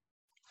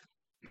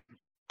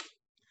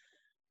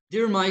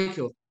 Dear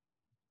Michael,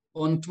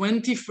 on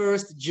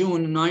 21st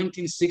June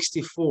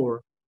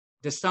 1964,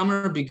 the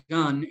summer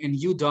began and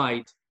you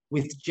died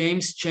with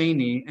James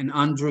Chaney and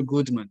Andrew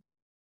Goodman.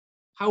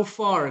 How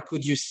far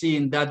could you see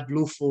in that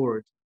blue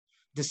Ford?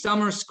 The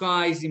summer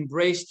skies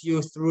embraced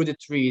you through the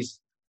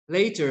trees.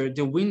 Later,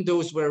 the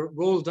windows were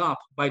rolled up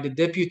by the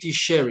deputy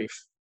sheriff.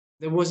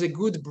 There was a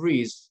good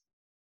breeze.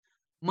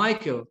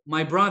 Michael,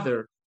 my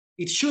brother,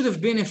 it should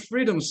have been a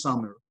freedom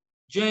summer.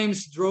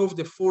 James drove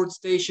the Ford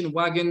station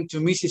wagon to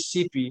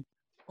Mississippi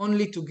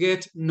only to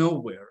get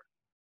nowhere.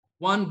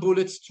 One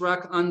bullet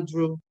struck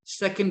Andrew,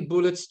 second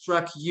bullet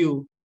struck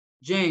you.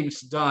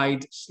 James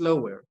died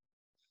slower.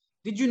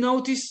 Did you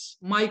notice,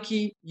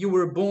 Mikey, you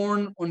were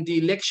born on the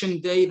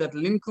election day that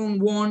Lincoln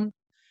won?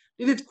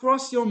 Did it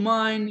cross your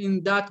mind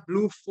in that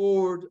blue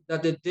Ford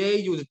that the day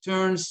you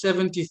turned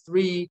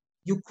 73,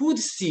 you could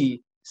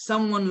see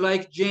someone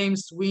like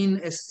James win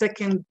a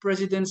second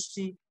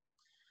presidency?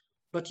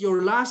 But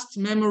your last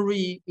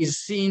memory is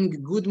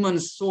seeing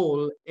Goodman's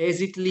soul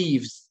as it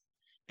leaves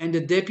and the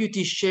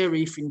deputy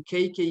sheriff in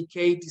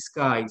KKK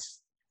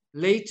disguise.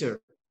 Later,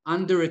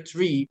 under a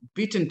tree,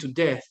 beaten to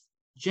death,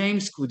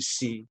 James could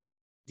see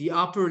the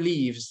upper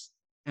leaves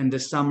and the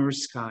summer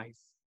skies.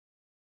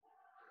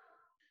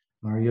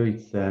 Mario,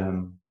 it's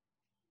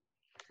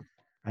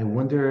I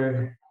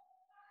wonder,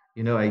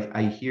 you know,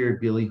 I hear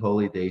Billie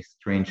Holiday's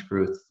Strange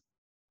Fruits.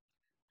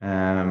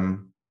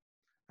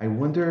 I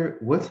wonder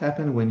what's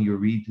happened when you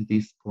read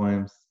these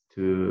poems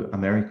to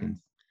Americans.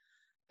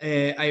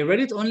 I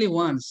read it only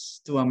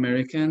once to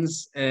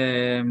Americans.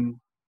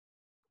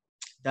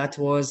 That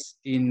was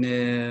in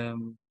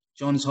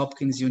Johns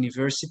Hopkins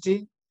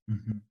University.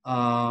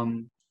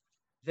 Mm-hmm.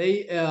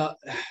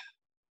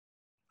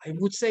 I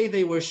would say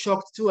they were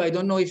shocked too. I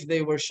don't know if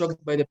they were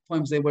shocked by the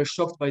poems. They were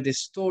shocked by the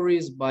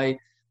stories, by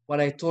what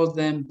I told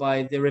them,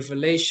 by the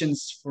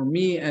revelations for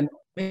me, and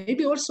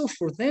maybe also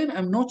for them.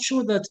 I'm not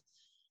sure that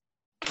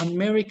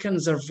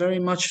Americans are very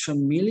much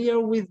familiar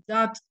with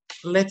that,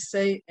 let's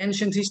say,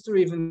 ancient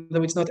history, even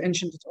though it's not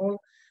ancient at all.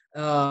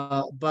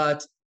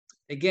 But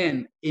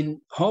again,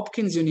 in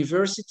Hopkins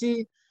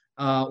University,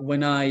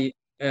 when I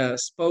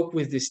spoke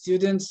with the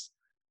students,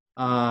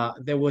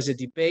 there was a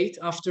debate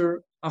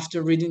after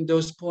reading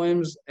those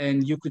poems,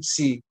 and you could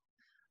see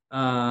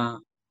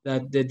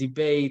that the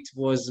debate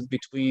was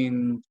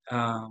between,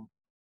 I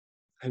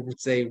would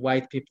say,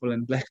 white people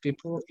and black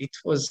people. It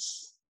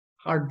was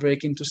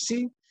heartbreaking to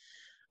see.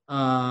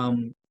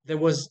 There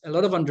was a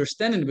lot of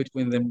understanding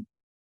between them.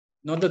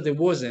 Not that there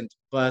wasn't,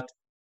 but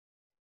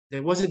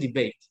there was a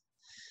debate.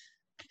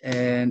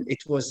 And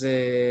it was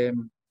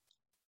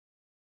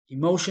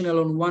emotional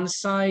on one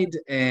side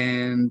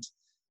and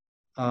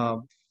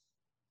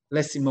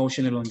less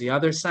emotional on the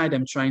other side.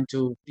 I'm trying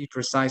to be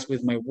precise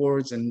with my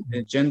words and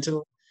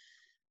gentle.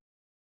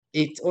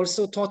 It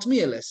also taught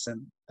me a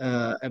lesson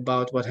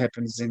about what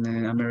happens in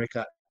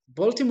America.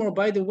 Baltimore,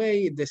 by the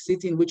way, the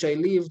city in which I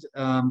lived,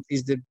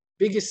 is the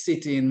biggest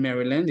city in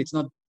Maryland. It's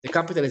not, the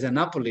capital is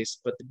Annapolis,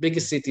 but the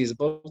biggest city is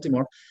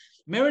Baltimore.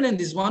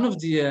 Maryland is one of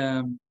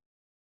the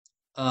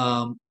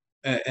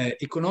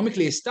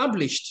economically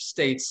established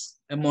states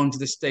among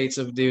the states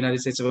of the United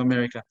States of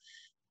America.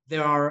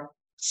 There are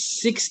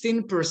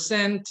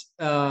 16%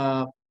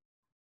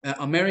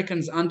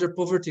 Americans under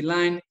poverty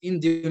line in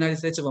the United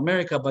States of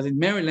America, but in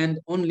Maryland,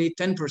 only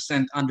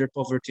 10% under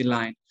poverty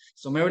line.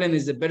 So Maryland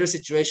is a better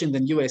situation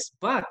than US.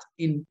 But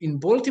in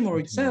Baltimore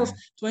itself,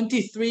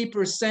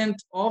 23%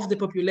 of the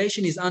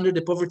population is under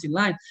the poverty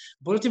line.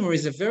 Baltimore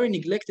is a very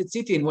neglected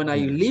city. And when I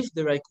lived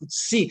there, I could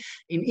see.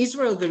 In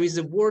Israel, there is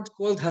a word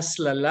called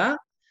haslala.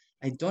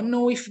 I don't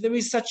know if there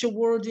is such a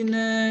word in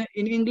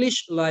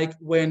English, like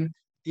when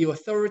the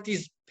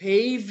authorities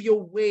pave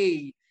your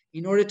way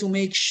in order to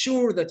make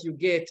sure that you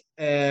get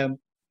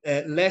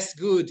less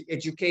good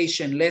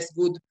education, less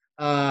good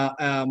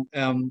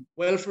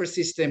welfare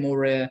system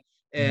or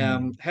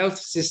health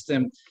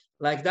system.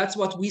 Like that's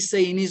what we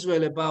say in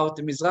Israel about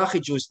the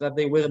Mizrahi Jews, that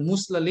they were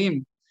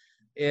Muslalim.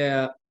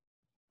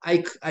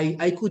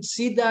 I could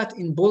see that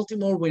in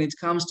Baltimore when it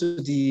comes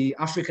to the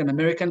African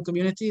American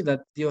community,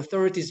 that the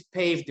authorities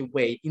paved the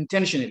way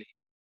intentionally.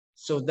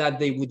 so that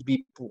they would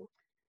be poor.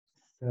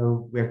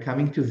 So we're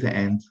coming to the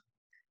end,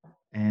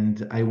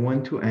 and I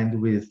want to end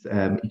with,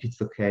 if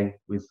it's okay,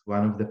 with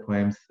one of the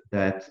poems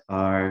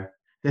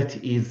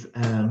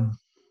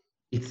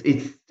it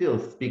still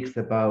speaks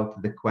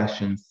about the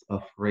questions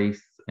of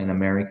race in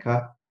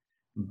America,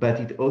 but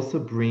it also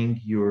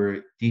brings your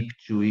deep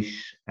Jewish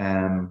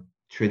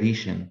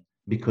tradition,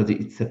 because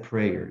it's a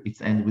prayer.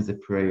 It's end with a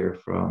prayer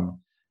from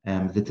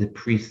that the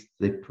priests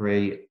they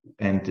pray,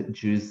 and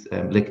Jews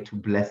like to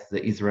bless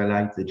the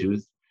Israelites, the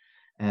Jews.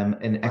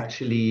 And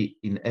actually,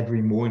 in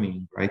every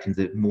morning, right, in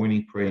the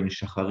morning prayer in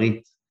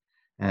Shacharit,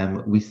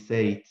 we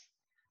say it.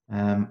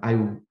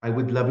 I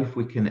would love if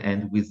we can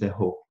end with the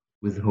hope,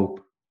 with hope.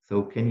 So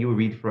can you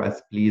read for us,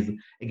 please?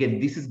 Again,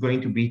 this is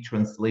going to be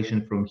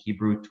translation from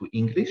Hebrew to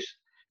English.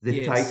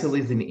 The title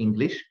is in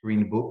English,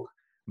 Green Book,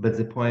 but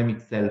the poem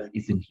itself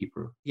is in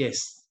Hebrew. Yes.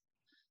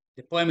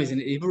 The poem is in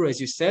Hebrew, as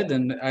you said,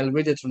 and I'll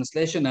read the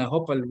translation. I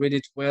hope I'll read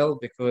it well,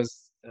 because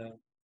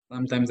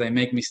sometimes I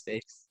make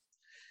mistakes.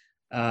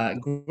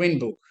 Green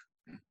Book.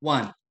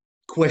 1.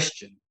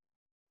 Question.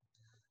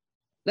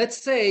 Let's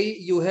say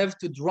you have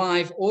to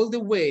drive all the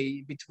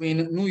way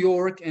between New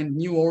York and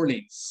New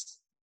Orleans.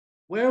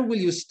 Where will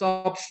you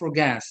stop for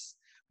gas?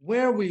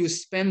 Where will you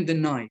spend the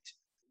night?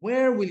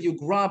 Where will you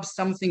grab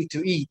something to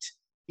eat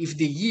if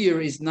the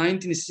year is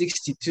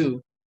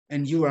 1962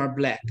 and you are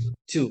black?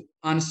 2.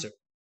 Answer.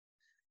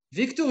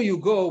 Victor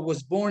Hugo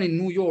was born in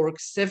New York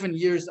 7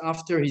 years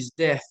after his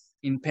death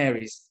in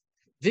Paris.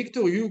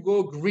 Victor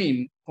Hugo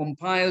Green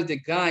compiled a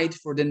guide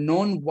for the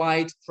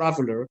non-white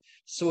traveler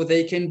so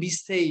they can be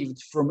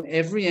saved from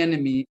every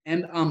enemy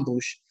and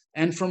ambush,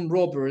 and from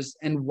robbers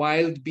and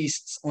wild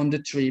beasts on the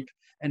trip,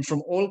 and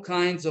from all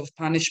kinds of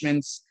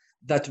punishments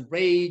that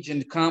rage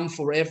and come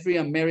for every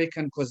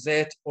American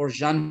Cosette or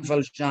Jean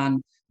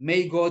Valjean.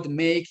 May God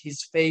make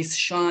his face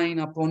shine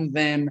upon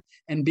them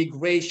and be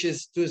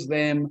gracious to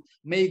them.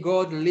 May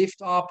God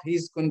lift up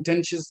his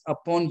countenance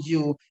upon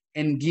you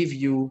and give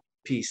you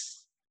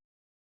peace.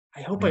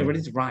 I hope I read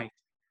it right.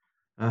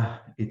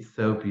 It's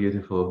so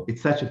beautiful.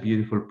 It's such a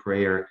beautiful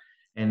prayer.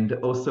 And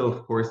also,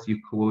 of course, you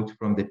quote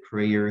from the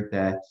prayer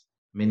that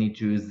many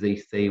Jews, they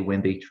say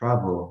when they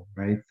travel,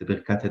 right? The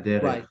Birkat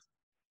HaDerech. Right.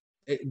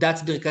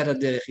 That's Birkat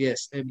HaDerech,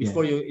 yes.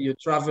 Before you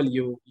travel,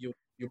 you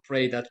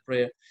pray that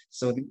prayer.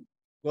 So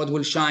God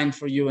will shine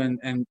for you,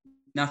 and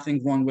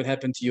nothing wrong will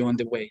happen to you on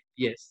the way.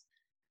 Yes.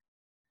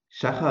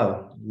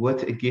 Shachar,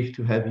 what a gift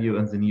to have you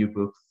on the new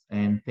books.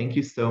 And thank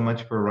you so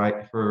much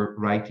for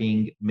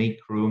writing Make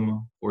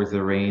Room for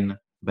the Rain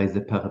by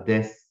the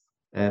Pardes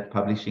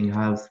Publishing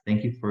House.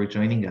 Thank you for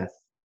joining us.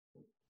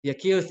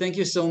 Yakir, thank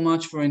you so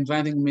much for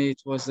inviting me.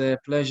 It was a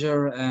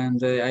pleasure,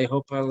 and I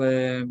hope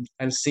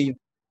I'll see you.